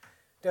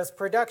 Does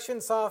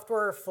production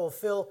software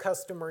fulfill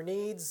customer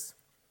needs?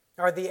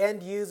 Are the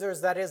end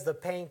users, that is the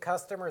paying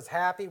customers,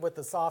 happy with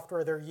the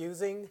software they're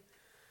using?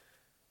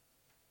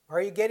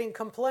 Are you getting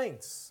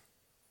complaints?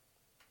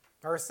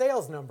 Are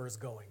sales numbers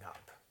going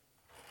up?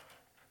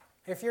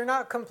 If you're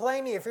not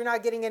complaining, if you're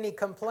not getting any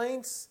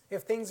complaints,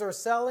 if things are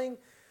selling,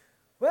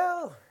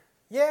 well,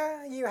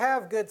 yeah, you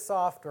have good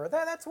software.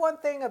 That's one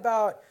thing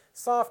about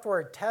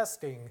software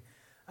testing.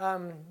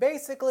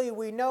 Basically,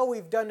 we know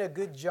we've done a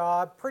good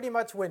job pretty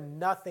much when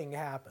nothing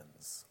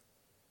happens.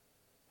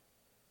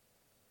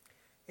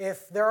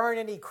 If there aren't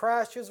any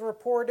crashes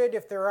reported,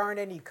 if there aren't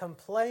any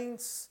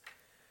complaints,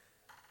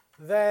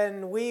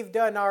 then we've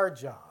done our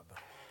job.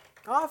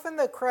 Often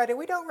the credit,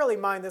 we don't really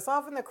mind this,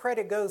 often the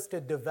credit goes to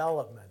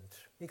development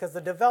because the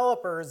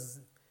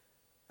developers,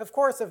 of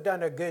course, have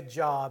done a good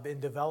job in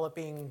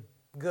developing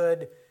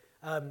good,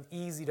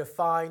 easy to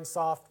find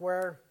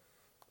software.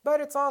 But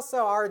it's also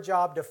our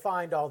job to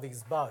find all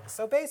these bugs.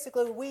 So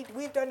basically,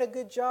 we've done a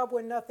good job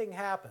when nothing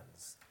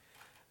happens,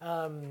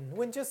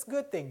 when just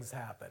good things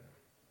happen.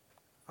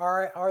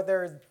 Are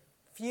there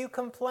few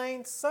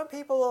complaints? Some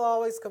people will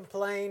always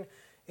complain,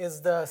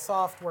 is the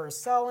software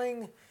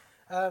selling?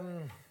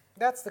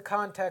 That's the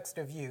context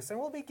of use. And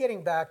we'll be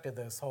getting back to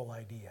this whole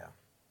idea.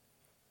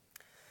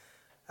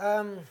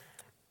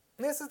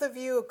 This is the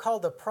view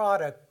called the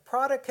product.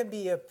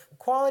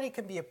 Quality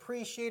can be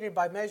appreciated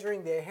by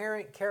measuring the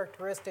inherent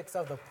characteristics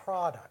of the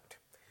product.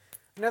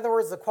 In other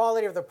words, the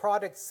quality of the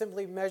product is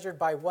simply measured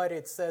by what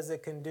it says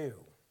it can do.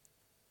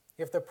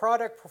 If the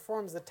product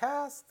performs the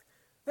task,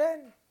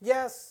 then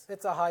yes,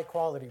 it's a high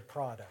quality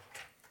product.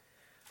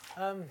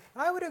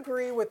 I would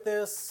agree with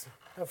this,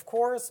 of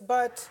course,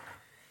 but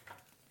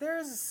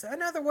there's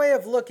another way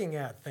of looking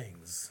at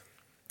things.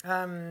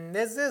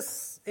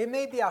 It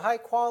may be a high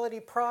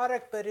quality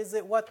product, but is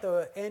it what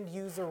the end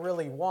user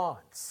really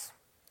wants?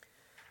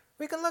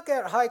 We can look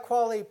at high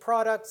quality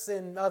products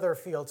in other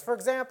fields. For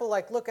example,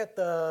 like look at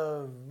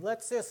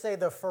let's just say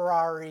the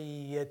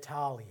Ferrari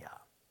Italia.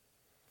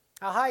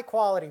 A high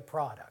quality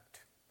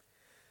product.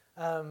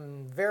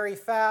 Very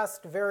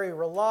fast, very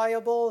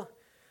reliable.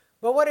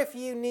 But what if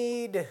you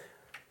need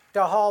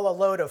to haul a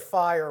load of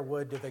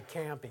firewood to the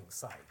camping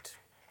site.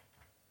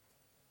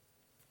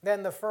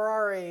 Then the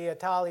Ferrari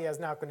Italia is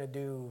not going to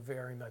do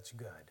very much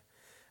good.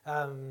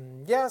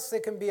 Yes,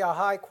 it can be a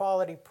high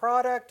quality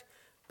product,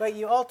 but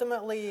you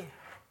ultimately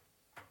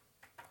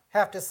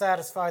have to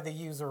satisfy the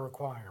user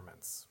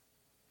requirements.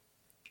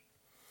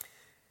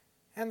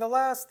 And the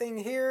last thing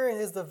here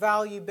is the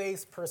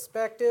value-based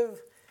perspective.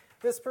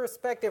 This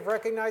perspective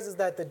recognizes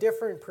that the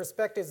different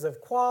perspectives of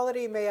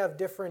quality may have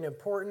different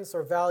importance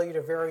or value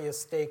to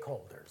various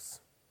stakeholders.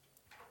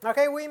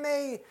 Okay, we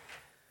may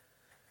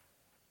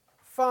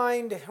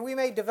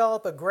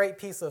develop a great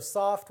piece of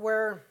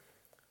software,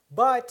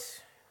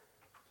 but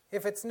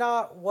if it's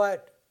not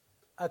what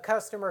a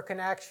customer can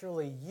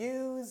actually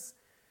use,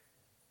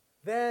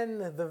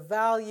 then the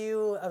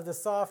value of the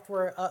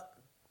software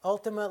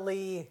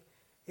ultimately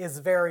is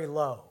very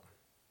low.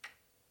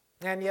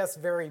 And yes,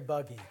 very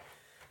buggy.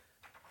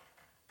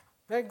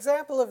 An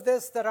example of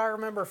this that I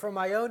remember from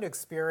my own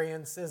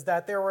experience is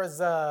that there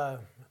was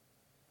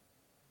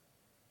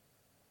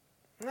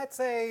let's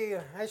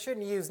say, I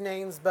shouldn't use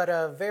names, but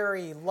a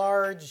very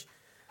large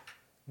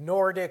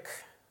Nordic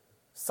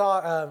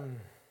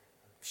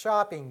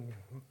shopping,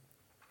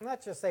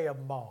 let's just say a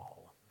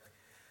mall.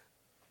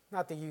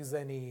 Not to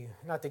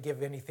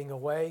give anything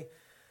away,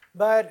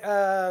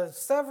 but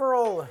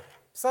several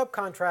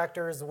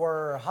subcontractors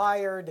were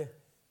hired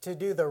to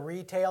do the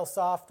retail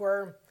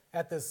software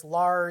at this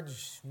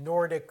large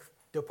Nordic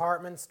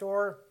department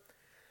store.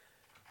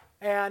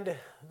 And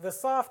the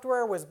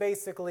software was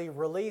basically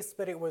released,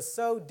 but it was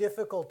so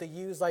difficult to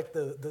use, like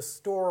the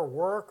store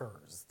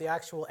workers, the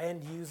actual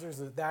end users,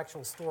 the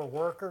actual store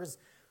workers,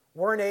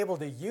 weren't able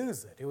to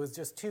use it. It was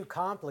just too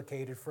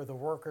complicated for the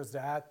workers to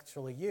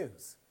actually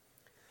use.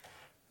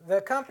 The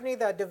company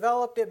that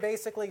developed it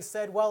basically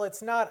said, well,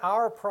 it's not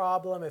our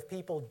problem if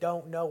people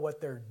don't know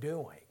what they're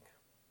doing.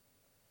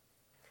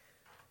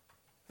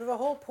 So the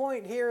whole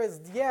point here is,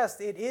 yes,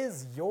 it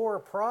is your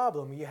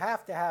problem. You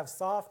have to have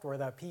software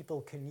that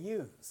people can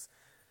use.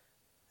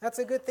 That's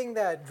a good thing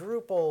that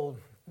Drupal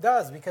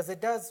does, because it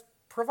does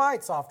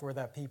provide software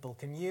that people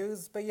can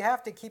use, but you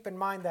have to keep in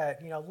mind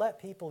that, let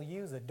people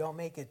use it. Don't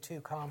make it too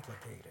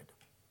complicated.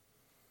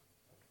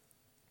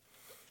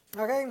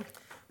 Okay,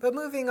 but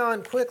moving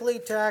on quickly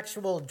to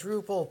actual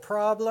Drupal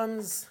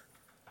problems.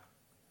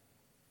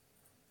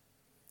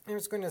 I'm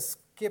just going to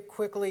skip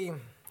quickly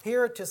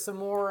here to some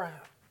more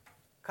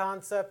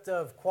concept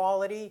of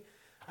quality.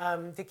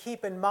 To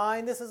keep in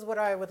mind, this is what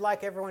I would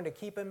like everyone to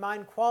keep in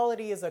mind.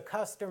 Quality is a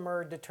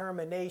customer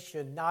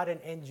determination, not an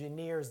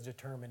engineer's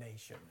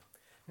determination.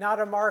 Not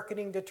a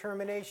marketing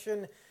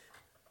determination,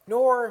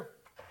 nor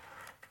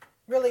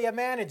really a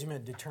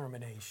management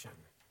determination.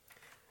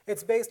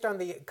 It's based on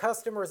the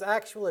customer's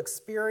actual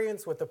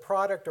experience with the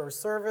product or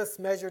service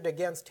measured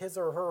against his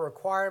or her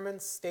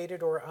requirements,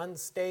 stated or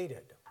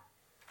unstated.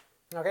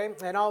 Okay,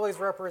 and always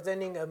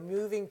representing a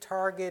moving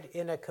target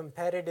in a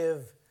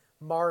competitive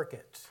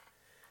market.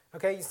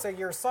 Okay, so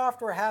your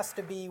software has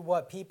to be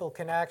what people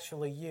can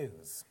actually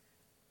use.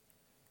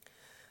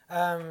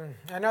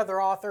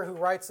 Another author who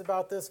writes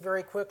about this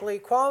very quickly,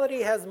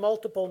 quality has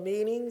multiple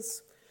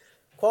meanings.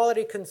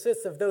 Quality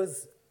consists of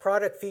those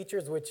product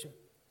features which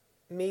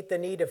meet the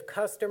need of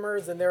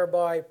customers and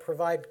thereby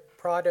provide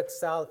product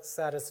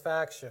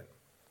satisfaction,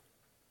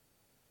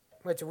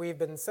 which we've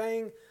been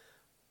saying.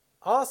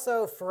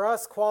 Also, for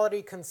us,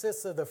 quality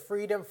consists of the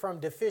freedom from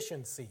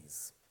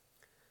deficiencies.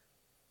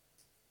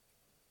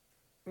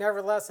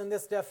 Nevertheless, in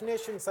this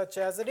definition, such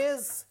as it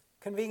is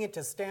convenient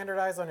to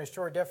standardize on a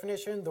short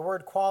definition, the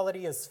word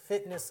quality is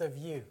fitness of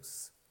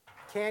use.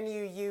 Can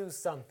you use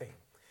something?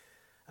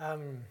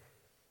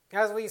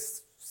 As we've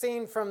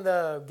seen from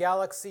the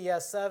Galaxy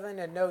S7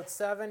 and Note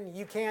 7,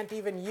 you can't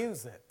even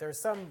use it. There's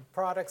some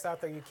products out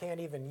there you can't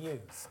even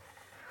use.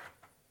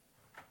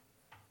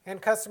 And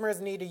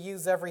customers need to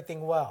use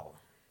everything well.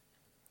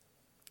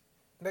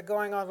 But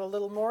going on a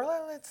little more,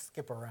 let's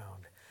skip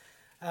around.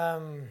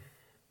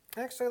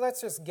 Actually,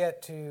 let's just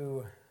get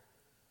to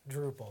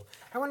Drupal.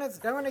 I want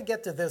to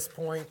get to this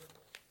point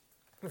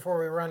before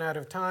we run out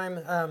of time.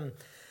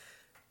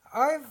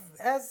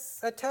 As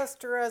a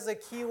tester, as a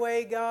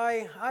QA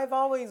guy, I've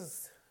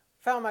always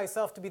found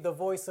myself to be the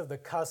voice of the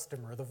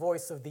customer, the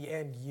voice of the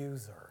end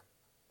user.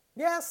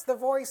 Yes, the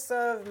voice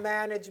of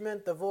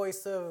management, the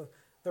voice of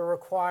the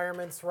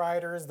requirements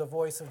writers, the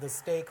voice of the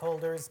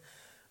stakeholders.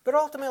 But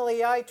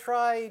ultimately, I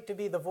try to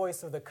be the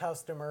voice of the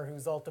customer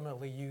who's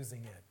ultimately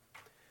using it.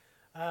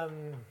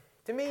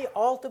 To me,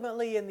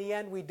 ultimately, in the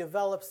end, we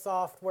develop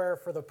software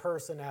for the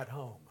person at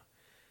home.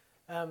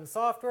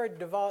 Software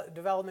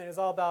development is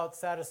all about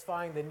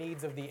satisfying the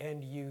needs of the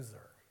end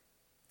user.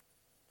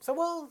 So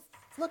we'll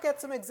look at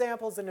some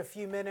examples in a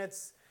few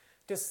minutes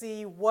to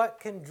see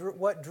what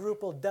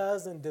Drupal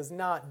does and does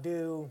not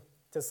do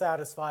to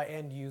satisfy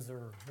end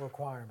user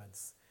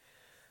requirements.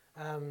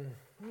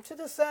 To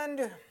this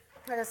end,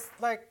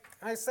 like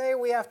I say,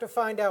 we have to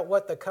find out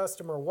what the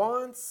customer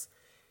wants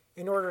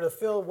in order to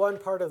fill one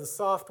part of the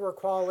software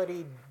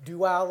quality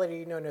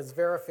duality known as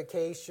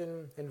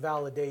verification and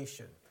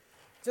validation.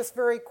 Just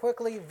very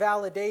quickly,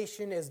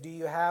 validation is, do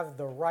you have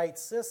the right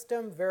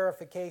system?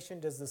 Verification,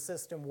 does the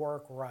system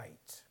work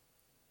right?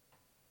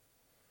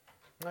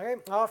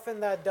 Okay, often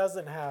that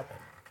doesn't happen.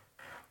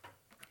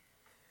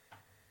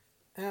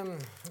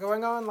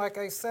 Going on, like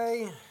I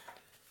say,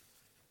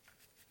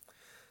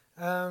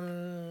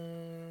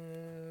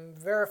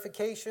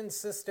 verification,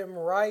 system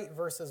right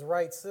versus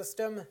right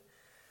system.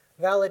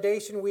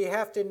 Validation, we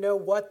have to know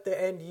what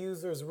the end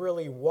users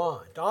really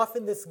want.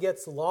 Often this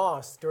gets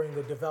lost during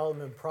the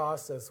development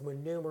process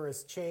when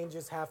numerous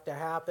changes have to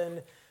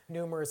happen,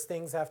 numerous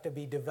things have to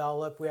be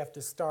developed, we have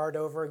to start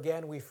over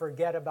again, we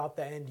forget about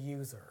the end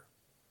user.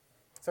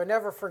 So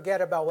never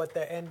forget about what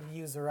the end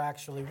user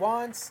actually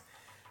wants.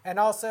 And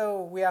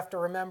also we have to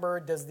remember,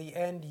 does the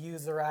end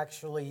user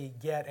actually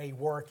get a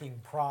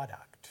working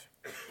product?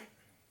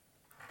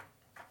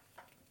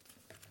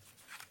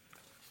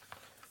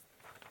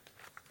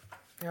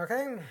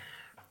 Okay,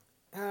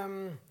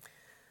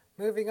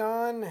 moving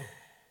on.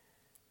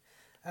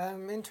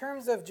 In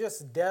terms of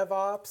just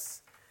DevOps,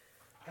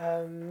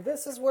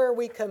 this is where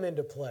we come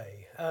into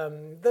play.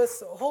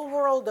 This whole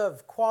world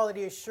of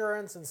quality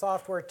assurance and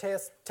software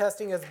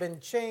testing has been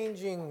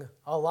changing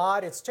a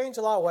lot. It's changed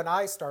a lot when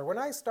I started. When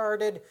I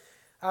started,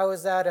 I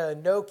was at a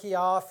Nokia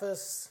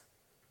office,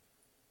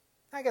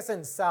 I guess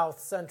in South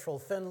Central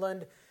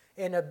Finland,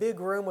 in a big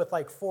room with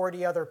like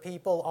 40 other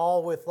people,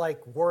 all with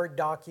like Word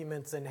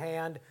documents in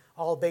hand,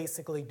 all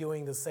basically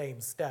doing the same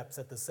steps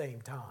at the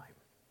same time.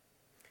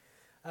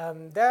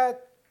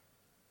 That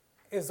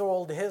is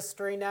old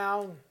history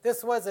now.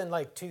 This was in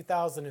like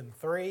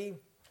 2003.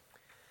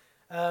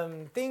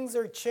 Things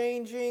are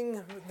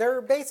changing. There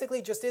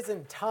basically just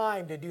isn't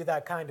time to do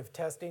that kind of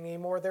testing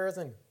anymore. There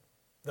isn't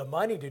the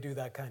money to do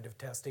that kind of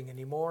testing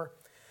anymore.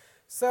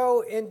 So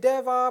in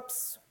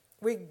DevOps,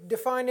 we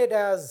define it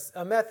as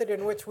a method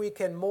in which we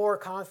can more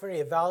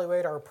confidently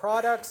evaluate our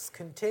products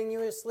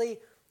continuously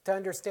to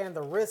understand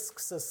the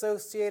risks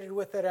associated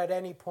with it at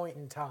any point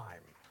in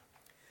time.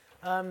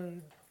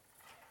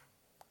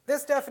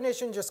 This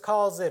definition just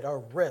calls it a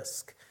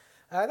risk.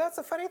 That's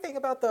a funny thing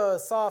about the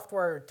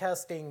software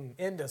testing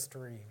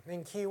industry.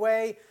 In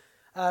QA,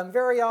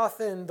 very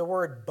often the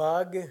word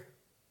bug,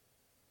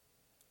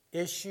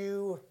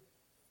 issue,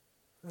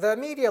 the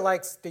media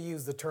likes to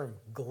use the term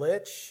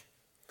glitch.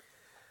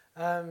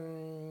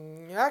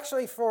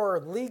 Actually, for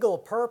legal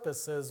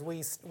purposes,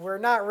 we're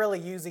not really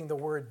using the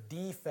word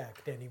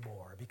defect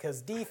anymore,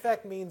 because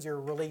defect means you're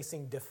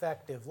releasing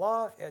defective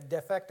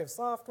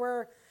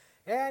software,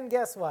 and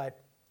guess what?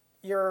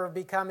 You're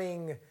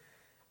becoming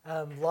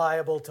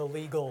liable to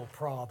legal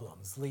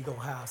problems, legal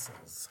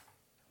hassles.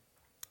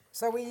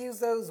 So we use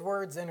those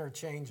words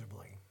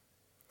interchangeably.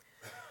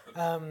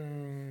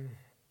 And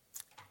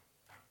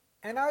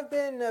I've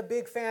been a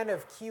big fan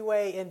of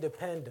QA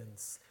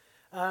independence.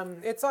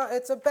 It's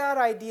a bad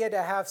idea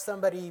to have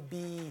somebody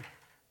be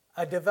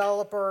a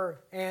developer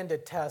and a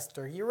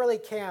tester. You really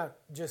can't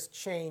just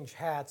change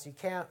hats. You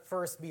can't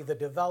first be the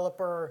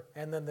developer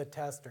and then the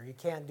tester. You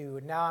can't do,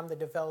 now I'm the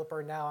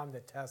developer, now I'm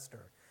the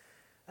tester.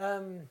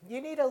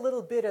 You need a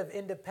little bit of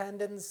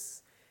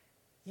independence.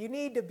 You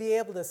need to be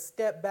able to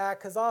step back,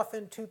 because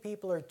often two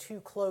people are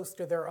too close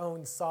to their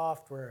own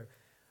software.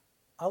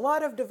 A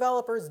lot of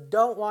developers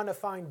don't want to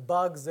find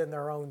bugs in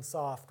their own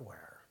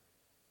software.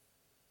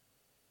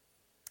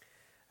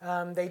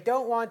 They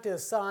don't want to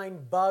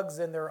assign bugs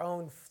in their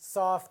own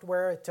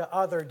software to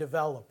other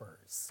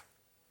developers.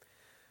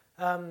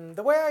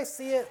 The way I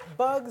see it,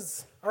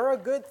 bugs are a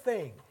good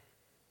thing.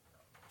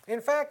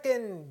 In fact,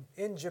 in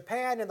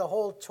Japan, in the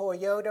whole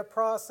Toyota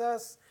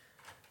process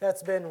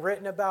that's been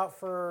written about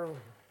for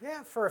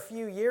a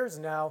few years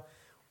now,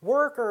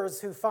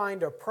 workers who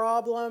find a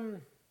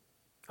problem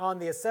on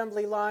the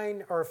assembly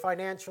line are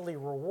financially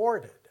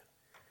rewarded.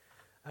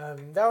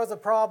 That was a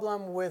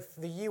problem with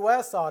the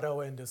U.S.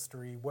 auto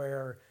industry,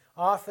 where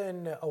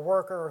often a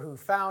worker who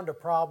found a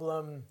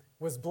problem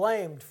was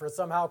blamed for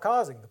somehow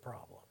causing the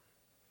problem.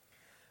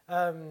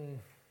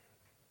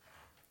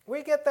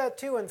 We get that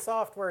too in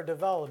software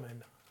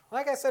development.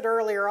 Like I said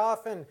earlier,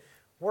 often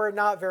we're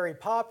not very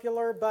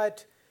popular,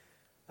 but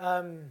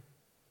in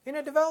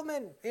a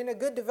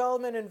good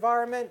development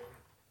environment,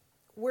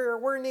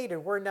 we're needed,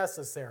 we're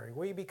necessary.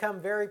 We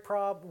become very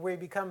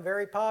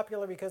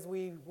popular because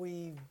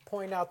we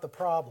point out the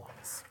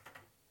problems.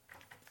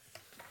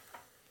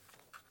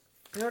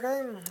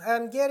 Okay,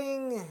 I'm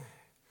getting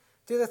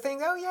to the thing,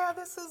 oh yeah,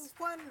 this is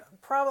one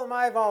problem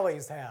I've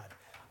always had.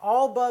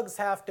 All bugs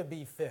have to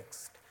be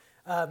fixed.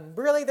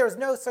 Really, there's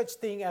no such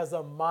thing as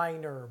a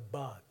minor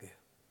bug.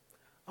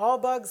 All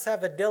bugs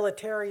have a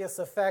deleterious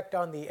effect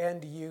on the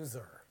end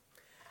user.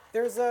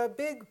 There's a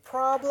big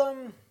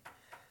problem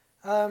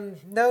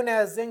known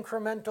as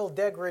incremental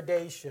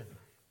degradation.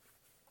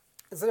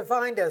 It's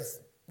defined as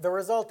the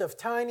result of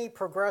tiny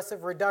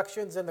progressive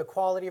reductions in the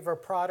quality of a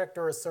product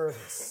or a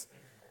service.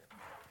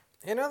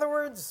 In other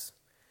words,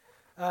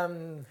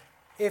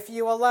 if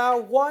you allow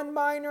one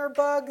minor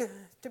bug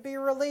to be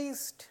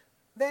released,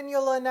 then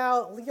you'll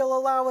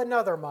allow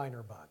another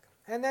minor bug,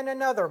 and then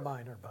another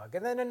minor bug,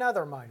 and then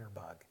another minor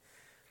bug.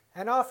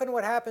 And often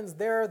what happens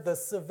there, the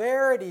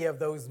severity of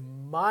those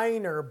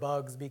minor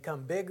bugs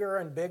become bigger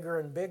and bigger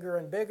and bigger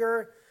and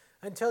bigger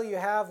until you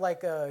have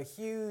like a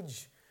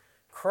huge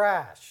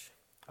crash,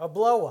 a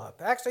blow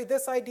up. Actually,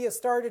 this idea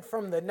started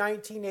from the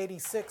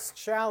 1986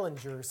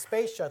 Challenger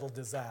space shuttle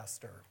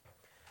disaster,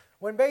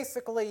 when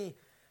basically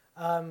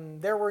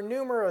there were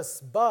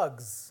numerous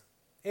bugs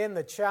in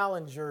the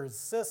Challenger's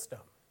system.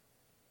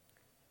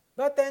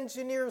 But the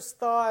engineers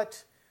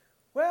thought,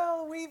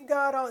 well, we've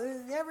got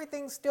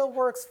everything still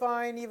works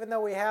fine even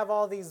though we have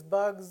all these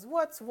bugs.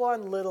 What's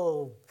one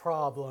little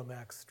problem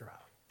extra?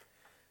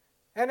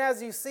 And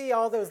as you see,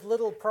 all those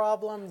little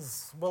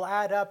problems will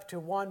add up to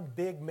one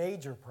big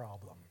major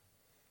problem.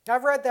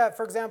 I've read that,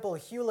 for example,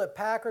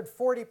 Hewlett-Packard,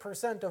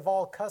 40% of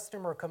all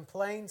customer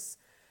complaints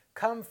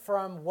come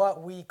from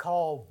what we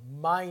call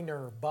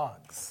minor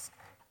bugs.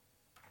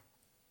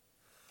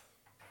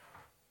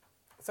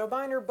 So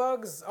minor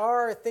bugs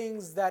are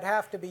things that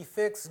have to be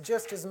fixed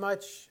just as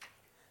much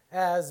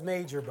as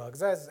major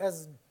bugs.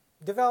 As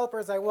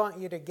developers, I want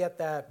you to get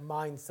that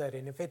mindset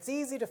in. If it's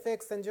easy to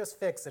fix, then just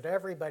fix it.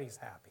 Everybody's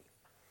happy.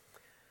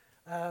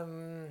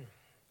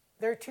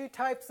 There are two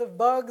types of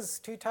bugs,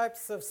 two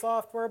types of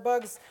software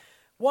bugs.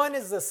 One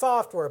is the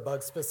software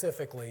bug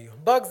specifically,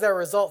 bugs that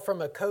result from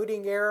a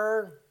coding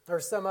error or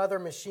some other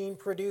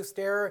machine-produced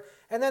error.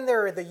 And then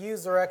there are the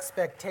user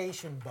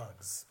expectation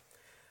bugs.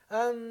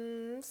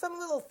 Some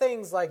little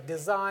things like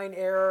design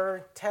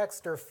error,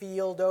 text or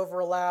field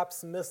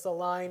overlaps,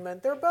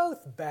 misalignment, they're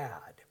both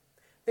bad.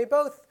 They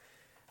both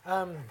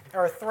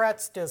are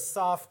threats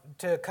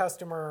to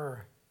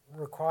customer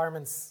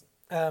requirements,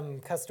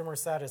 customer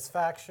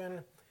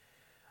satisfaction.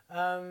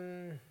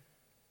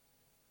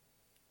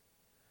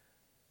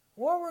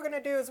 What we're going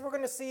to do is we're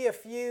going to see a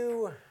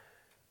few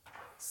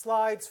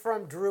slides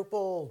from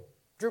Drupal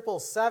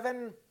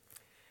 7,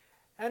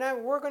 and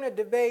then we're going to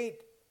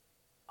debate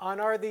on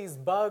are these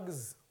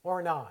bugs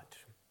or not.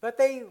 But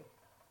they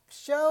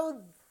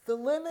show the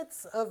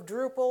limits of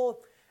Drupal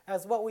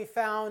as what we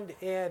found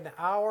in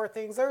our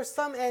things. There are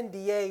some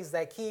NDAs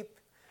that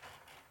keep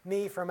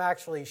me from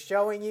actually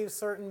showing you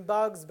certain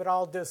bugs, but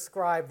I'll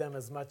describe them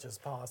as much as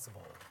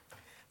possible.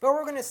 But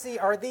we're going to see,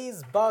 are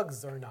these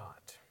bugs or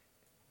not?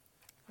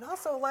 And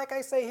also, like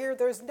I say here,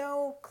 there's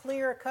no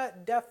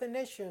clear-cut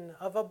definition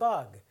of a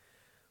bug.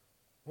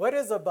 What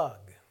is a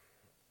bug?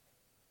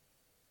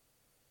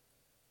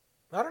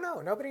 I don't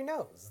know. Nobody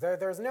knows.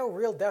 There's no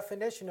real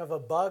definition of a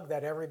bug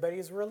that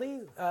everybody's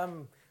really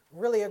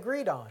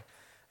agreed on.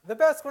 The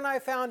best one I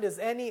found is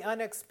any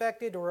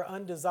unexpected or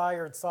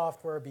undesired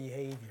software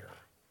behavior.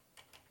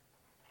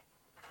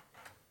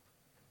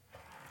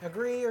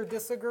 Agree or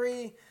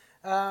disagree?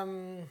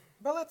 But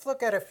let's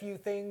look at a few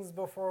things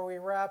before we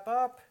wrap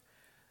up.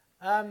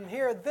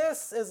 Here,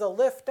 this is a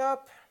lift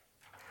up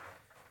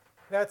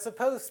that's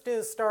supposed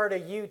to start a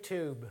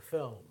YouTube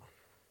film.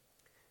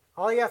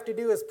 All you have to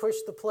do is push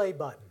the play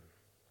button.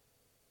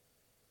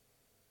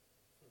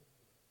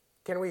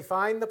 Can we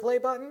find the play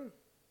button?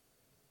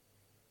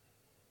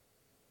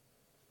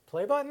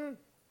 Play button?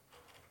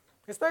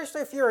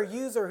 Especially if you're a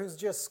user who's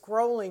just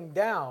scrolling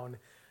down,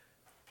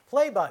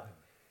 play button.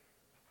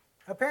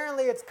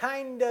 Apparently it's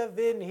kind of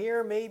in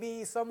here,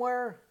 maybe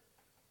somewhere.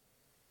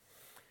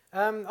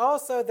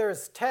 Also,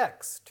 there's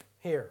text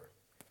here.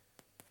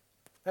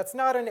 That's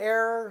not an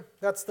error,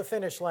 that's the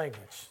Finnish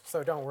language,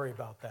 so don't worry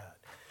about that.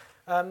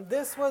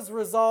 This was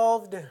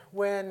resolved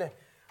when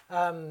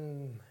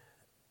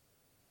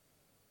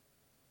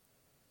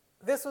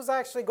this was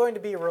actually going to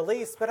be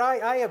released, but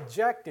I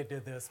objected to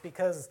this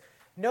because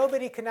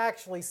nobody can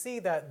actually see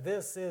that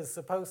this is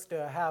supposed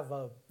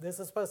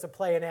to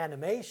play an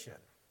animation.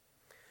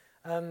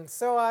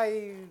 So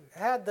I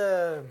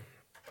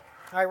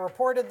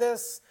reported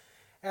this,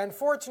 and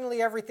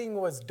fortunately everything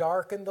was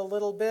darkened a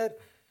little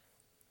bit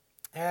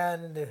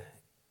and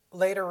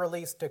later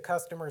released to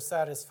customer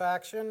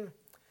satisfaction.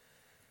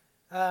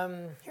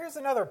 Here's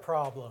another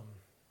problem.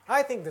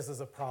 I think this is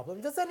a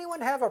problem. Does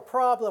anyone have a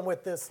problem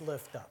with this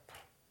lift up?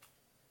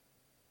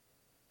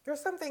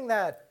 There's something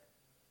that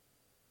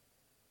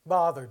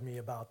bothered me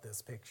about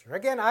this picture.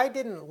 Again, I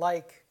didn't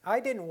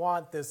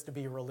want this to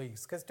be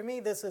released because to me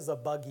this is a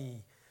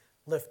buggy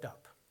lift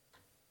up.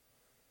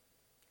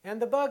 And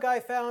the bug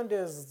I found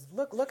is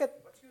look at.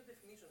 What's your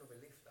definition of a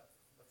lift up?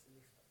 What's a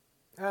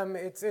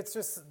lift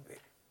up?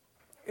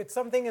 It's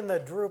something in the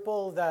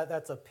Drupal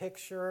that's a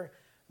picture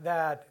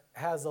that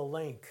has a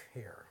link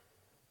here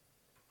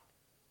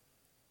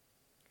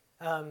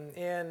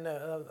in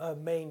a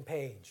main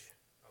page.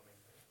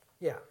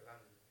 Yeah.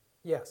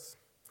 Yes.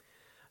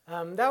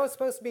 That was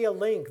supposed to be a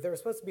link. There was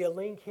supposed to be a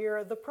link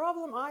here. The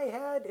problem I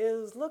had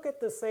is look at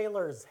the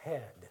sailor's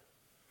head.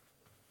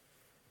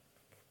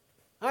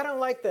 I don't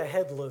like the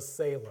headless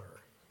sailor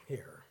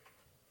here.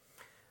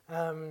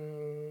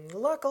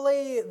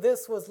 Luckily,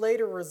 this was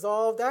later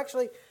resolved.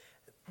 Actually,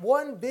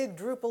 one big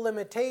Drupal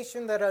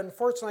limitation that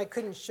unfortunately I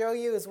couldn't show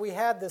you is we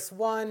had this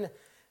one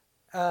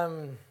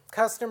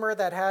customer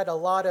that had a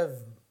lot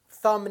of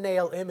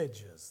thumbnail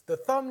images. The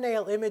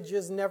thumbnail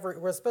images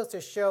were supposed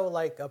to show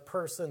like a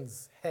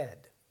person's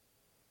head.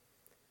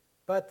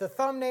 But the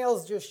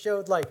thumbnails just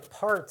showed like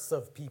parts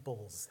of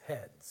people's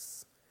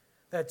heads.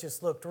 That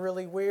just looked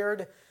really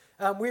weird.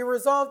 We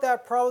resolved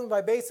that problem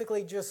by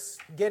basically just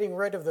getting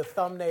rid of the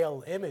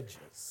thumbnail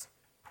images.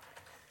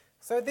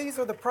 So these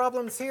are the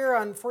problems here.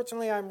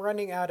 Unfortunately, I'm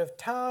running out of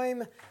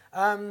time.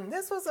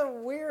 This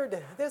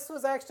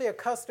was actually a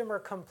customer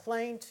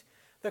complaint.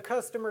 The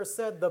customer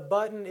said the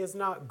button is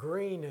not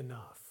green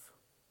enough.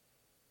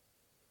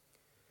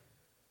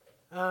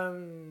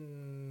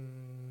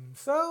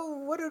 So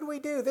what did we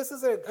do? This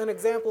is an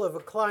example of a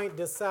client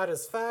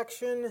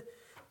dissatisfaction.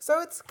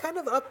 So it's kind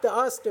of up to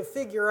us to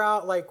figure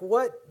out, like,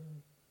 what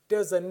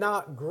does a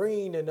not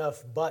green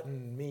enough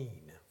button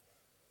mean?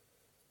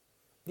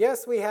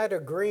 Yes, we had a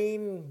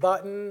green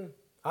button.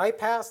 I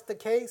passed the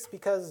case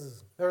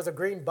because there was a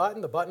green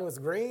button. The button was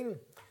green.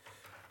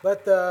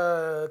 But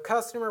the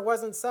customer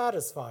wasn't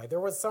satisfied. There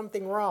was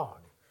something wrong.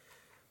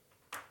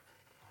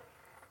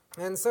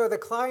 And so the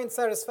client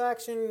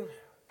satisfaction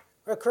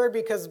occurred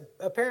because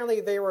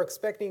apparently they were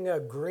expecting a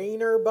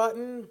greener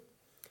button.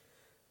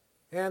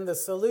 And the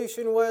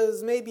solution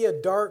was maybe a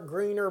dark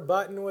greener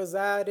button was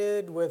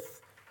added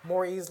with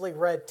more easily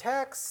read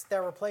text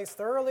that replaced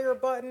the earlier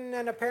button,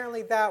 and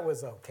apparently that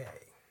was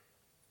okay.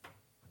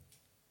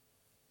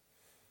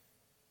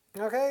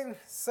 Okay,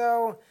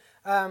 so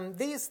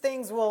these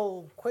things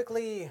will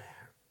quickly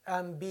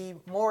be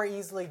more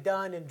easily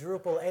done in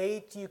Drupal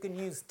 8. You can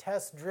use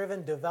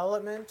test-driven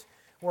development,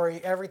 where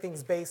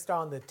everything's based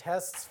on the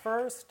tests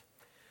first.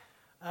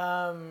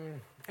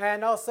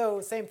 And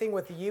also, same thing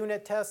with the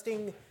unit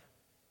testing.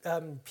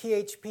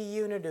 PHP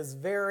unit is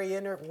very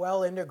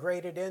well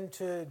integrated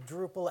into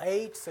Drupal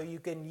 8, so you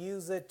can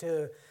use it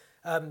to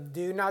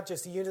do not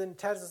just unit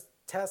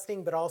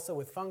testing, but also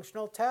with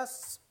functional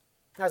tests,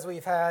 as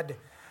we've had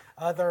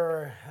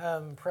other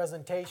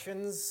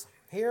presentations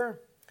here.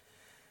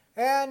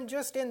 And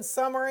just in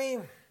summary,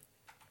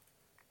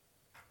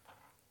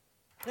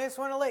 I just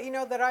want to let you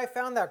know that I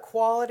found that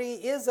quality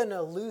is an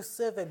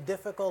elusive and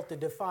difficult to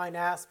define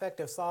aspect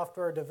of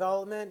software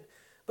development,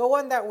 but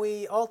one that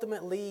we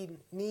ultimately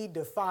need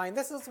to find.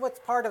 This is what's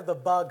part of the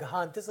bug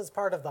hunt. This is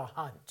part of the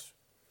hunt.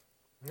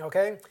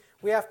 Okay?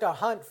 We have to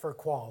hunt for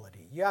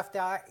quality. You have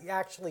to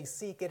actually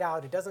seek it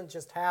out. It doesn't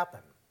just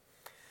happen.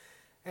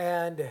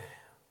 And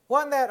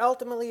one that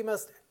ultimately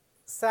must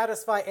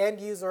satisfy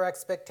end-user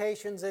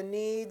expectations and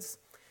needs.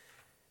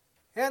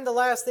 And the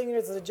last thing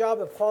is the job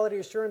of quality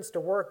assurance to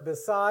work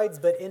besides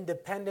but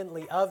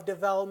independently of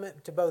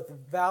development, to both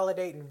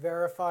validate and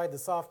verify the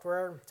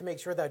software, to make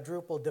sure that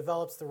Drupal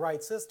develops the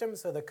right system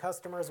so the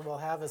customers will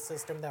have a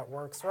system that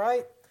works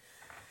right.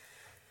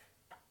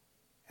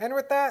 And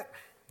with that,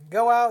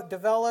 go out,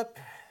 develop,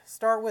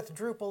 start with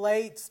Drupal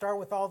 8, start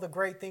with all the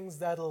great things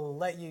that'll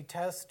let you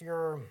test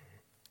your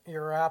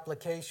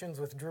applications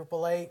with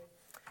Drupal 8,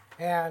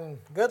 and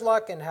good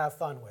luck and have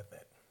fun with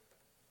it.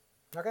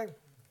 Okay?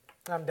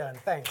 I'm done.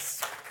 Thanks.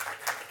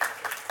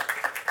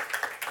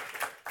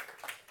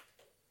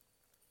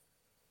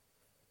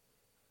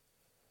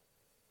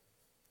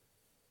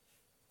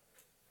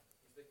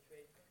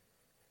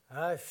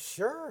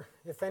 Sure,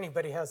 if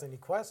anybody has any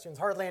questions.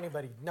 Hardly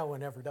anybody, no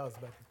one ever does,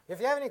 but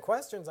if you have any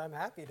questions, I'm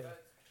happy to.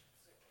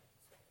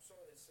 So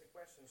it's a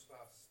question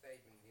slash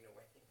statement in a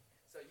way.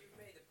 So you've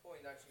made a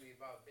point actually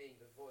about being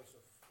the voice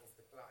of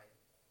the client.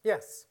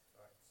 Yes.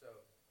 Right. So,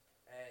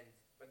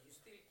 but you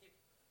still keep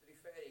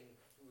referring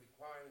to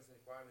requirements,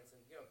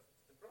 and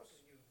the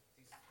process you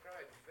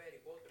described is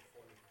very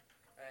waterfall.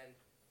 And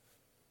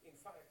in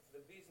fact, the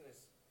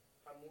business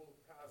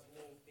has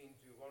moved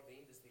into, or the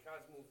industry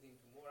has moved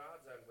into more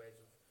agile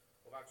ways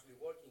of actually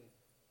working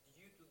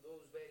due to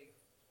those very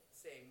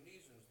same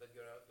reasons that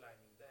you're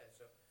outlining there.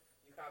 So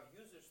you have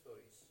user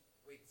stories,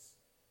 which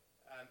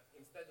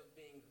instead of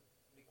being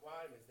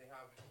requirements, they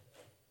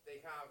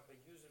have a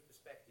user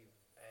perspective,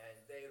 and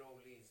their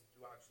role is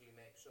to actually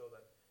make sure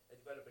that a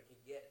developer can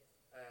get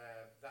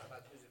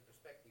that user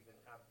perspective and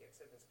have the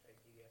acceptance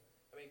criteria.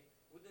 I mean,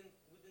 wouldn't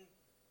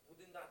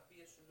that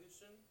be a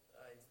solution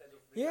instead of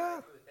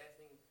relying to the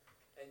testing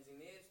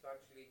engineers to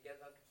actually get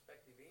that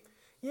perspective in?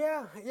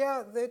 Yeah.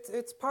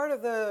 It's part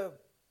of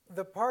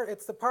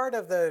it's the part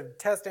of the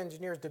test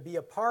engineers to be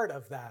a part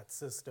of that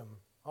system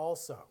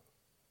also.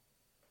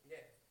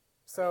 Yeah.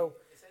 So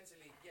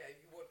essentially, if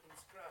you work in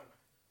Scrum,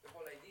 the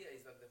whole idea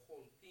is that the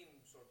whole team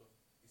sort of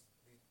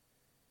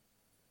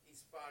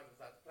is part of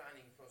that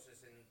planning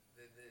process and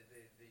the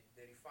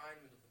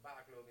refinement of the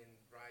backlog and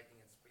writing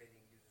and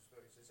splitting user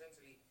stories.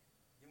 Essentially,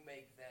 you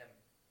make them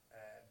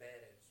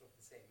bearers of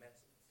the same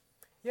message.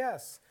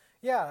 yes.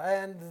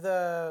 Yeah, and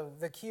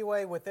the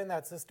QA within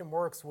that system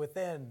works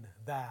within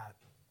that.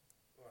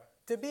 Right.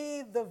 To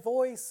be the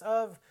voice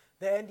of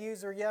the end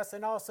user, yes,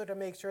 and also to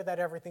make sure that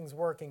everything's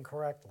working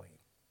correctly,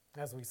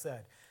 as we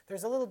said.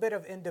 There's a little bit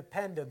of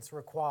independence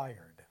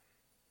required.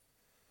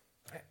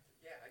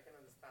 Yeah, I can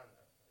understand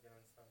that. I can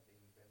understand the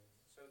independence.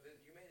 So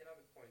you made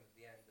another point at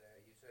the end there.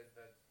 You said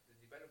that the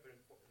developer's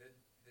point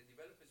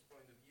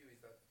of view is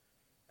that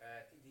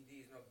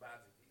TDD is not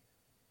budgeted.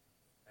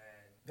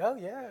 And Oh,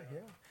 yeah.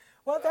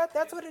 Well,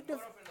 that's what it... More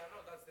often than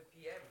not, that's the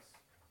PM's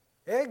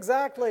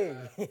Exactly. Point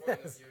of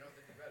Yes. view, not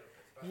the developers.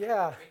 But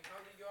Yeah. I mean, how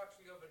did you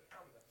actually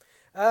overcome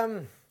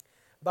that?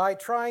 By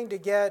trying to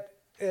get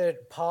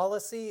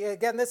policy,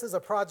 again, this is a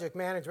project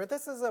management.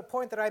 This is a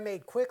point that I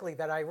made quickly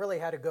that I really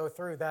had to go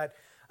through, that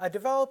a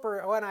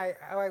developer, when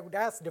I would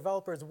ask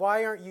developers,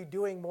 why aren't you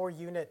doing more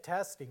unit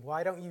testing?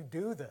 Why don't you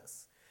do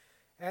this?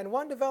 And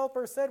one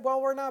developer said, well,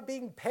 we're not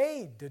being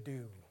paid to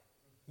do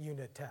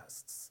unit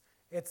tests.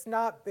 It's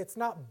not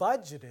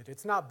budgeted.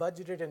 It's not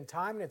budgeted in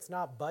time, and it's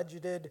not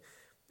budgeted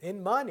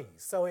in money.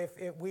 So if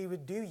we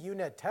would do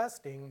unit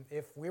testing,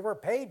 if we were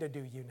paid to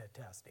do unit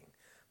testing.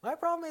 My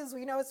problem is,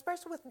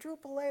 especially with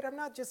Drupal 8, I'm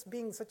not just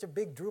being such a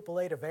big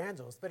Drupal 8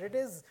 evangelist, but it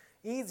is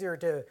easier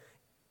to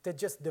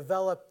just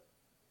develop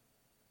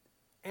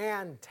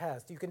and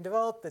test. You can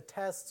develop the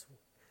tests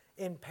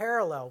in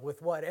parallel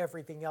with what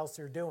everything else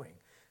you're doing.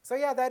 So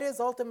yeah, that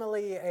is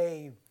ultimately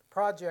a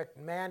project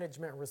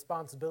management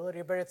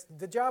responsibility, but it's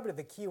the job of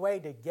the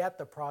QA to get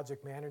the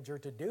project manager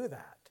to do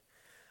that.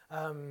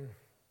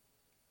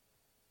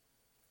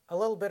 A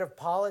little bit of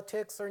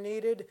politics are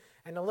needed,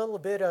 and a little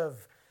bit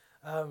of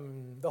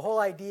the whole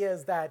idea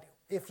is that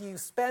if you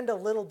spend a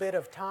little bit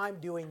of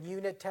time doing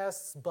unit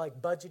tests, like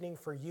budgeting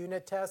for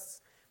unit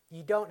tests,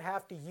 you don't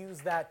have to use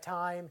that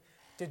time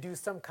to do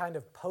some kind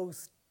of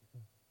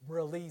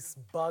post-release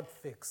bug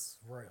fix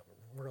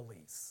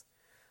release.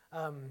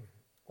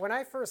 When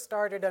I first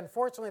started,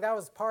 unfortunately, that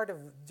was part of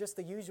just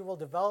the usual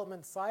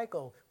development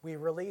cycle. We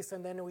release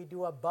and then we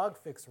do a bug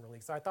fix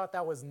release. I thought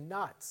that was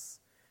nuts.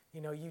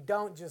 You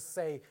don't just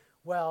say,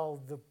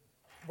 well,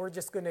 we're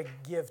just going to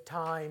give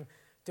time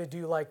to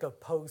do like a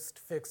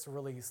post-fix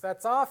release.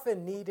 That's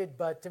often needed,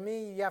 but to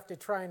me, you have to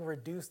try and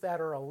reduce that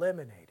or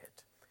eliminate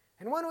it.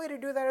 And one way to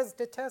do that is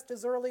to test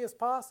as early as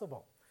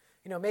possible.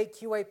 Make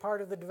QA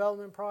part of the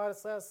development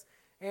process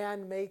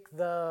and make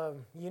the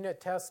unit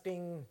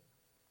testing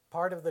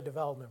part of the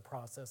development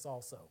process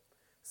also.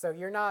 So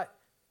you're not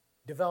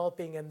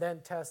developing and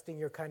then testing,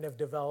 you're kind of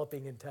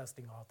developing and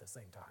testing all at the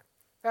same time.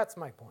 That's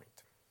my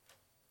point.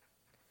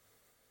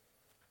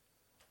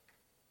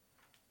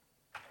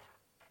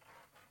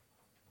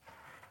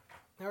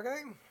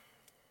 Okay?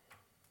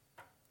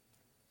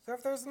 So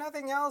if there's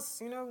nothing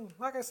else,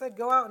 like I said,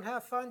 go out and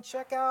have fun.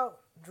 Check out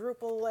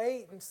Drupal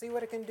 8 and see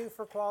what it can do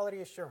for quality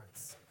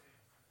assurance.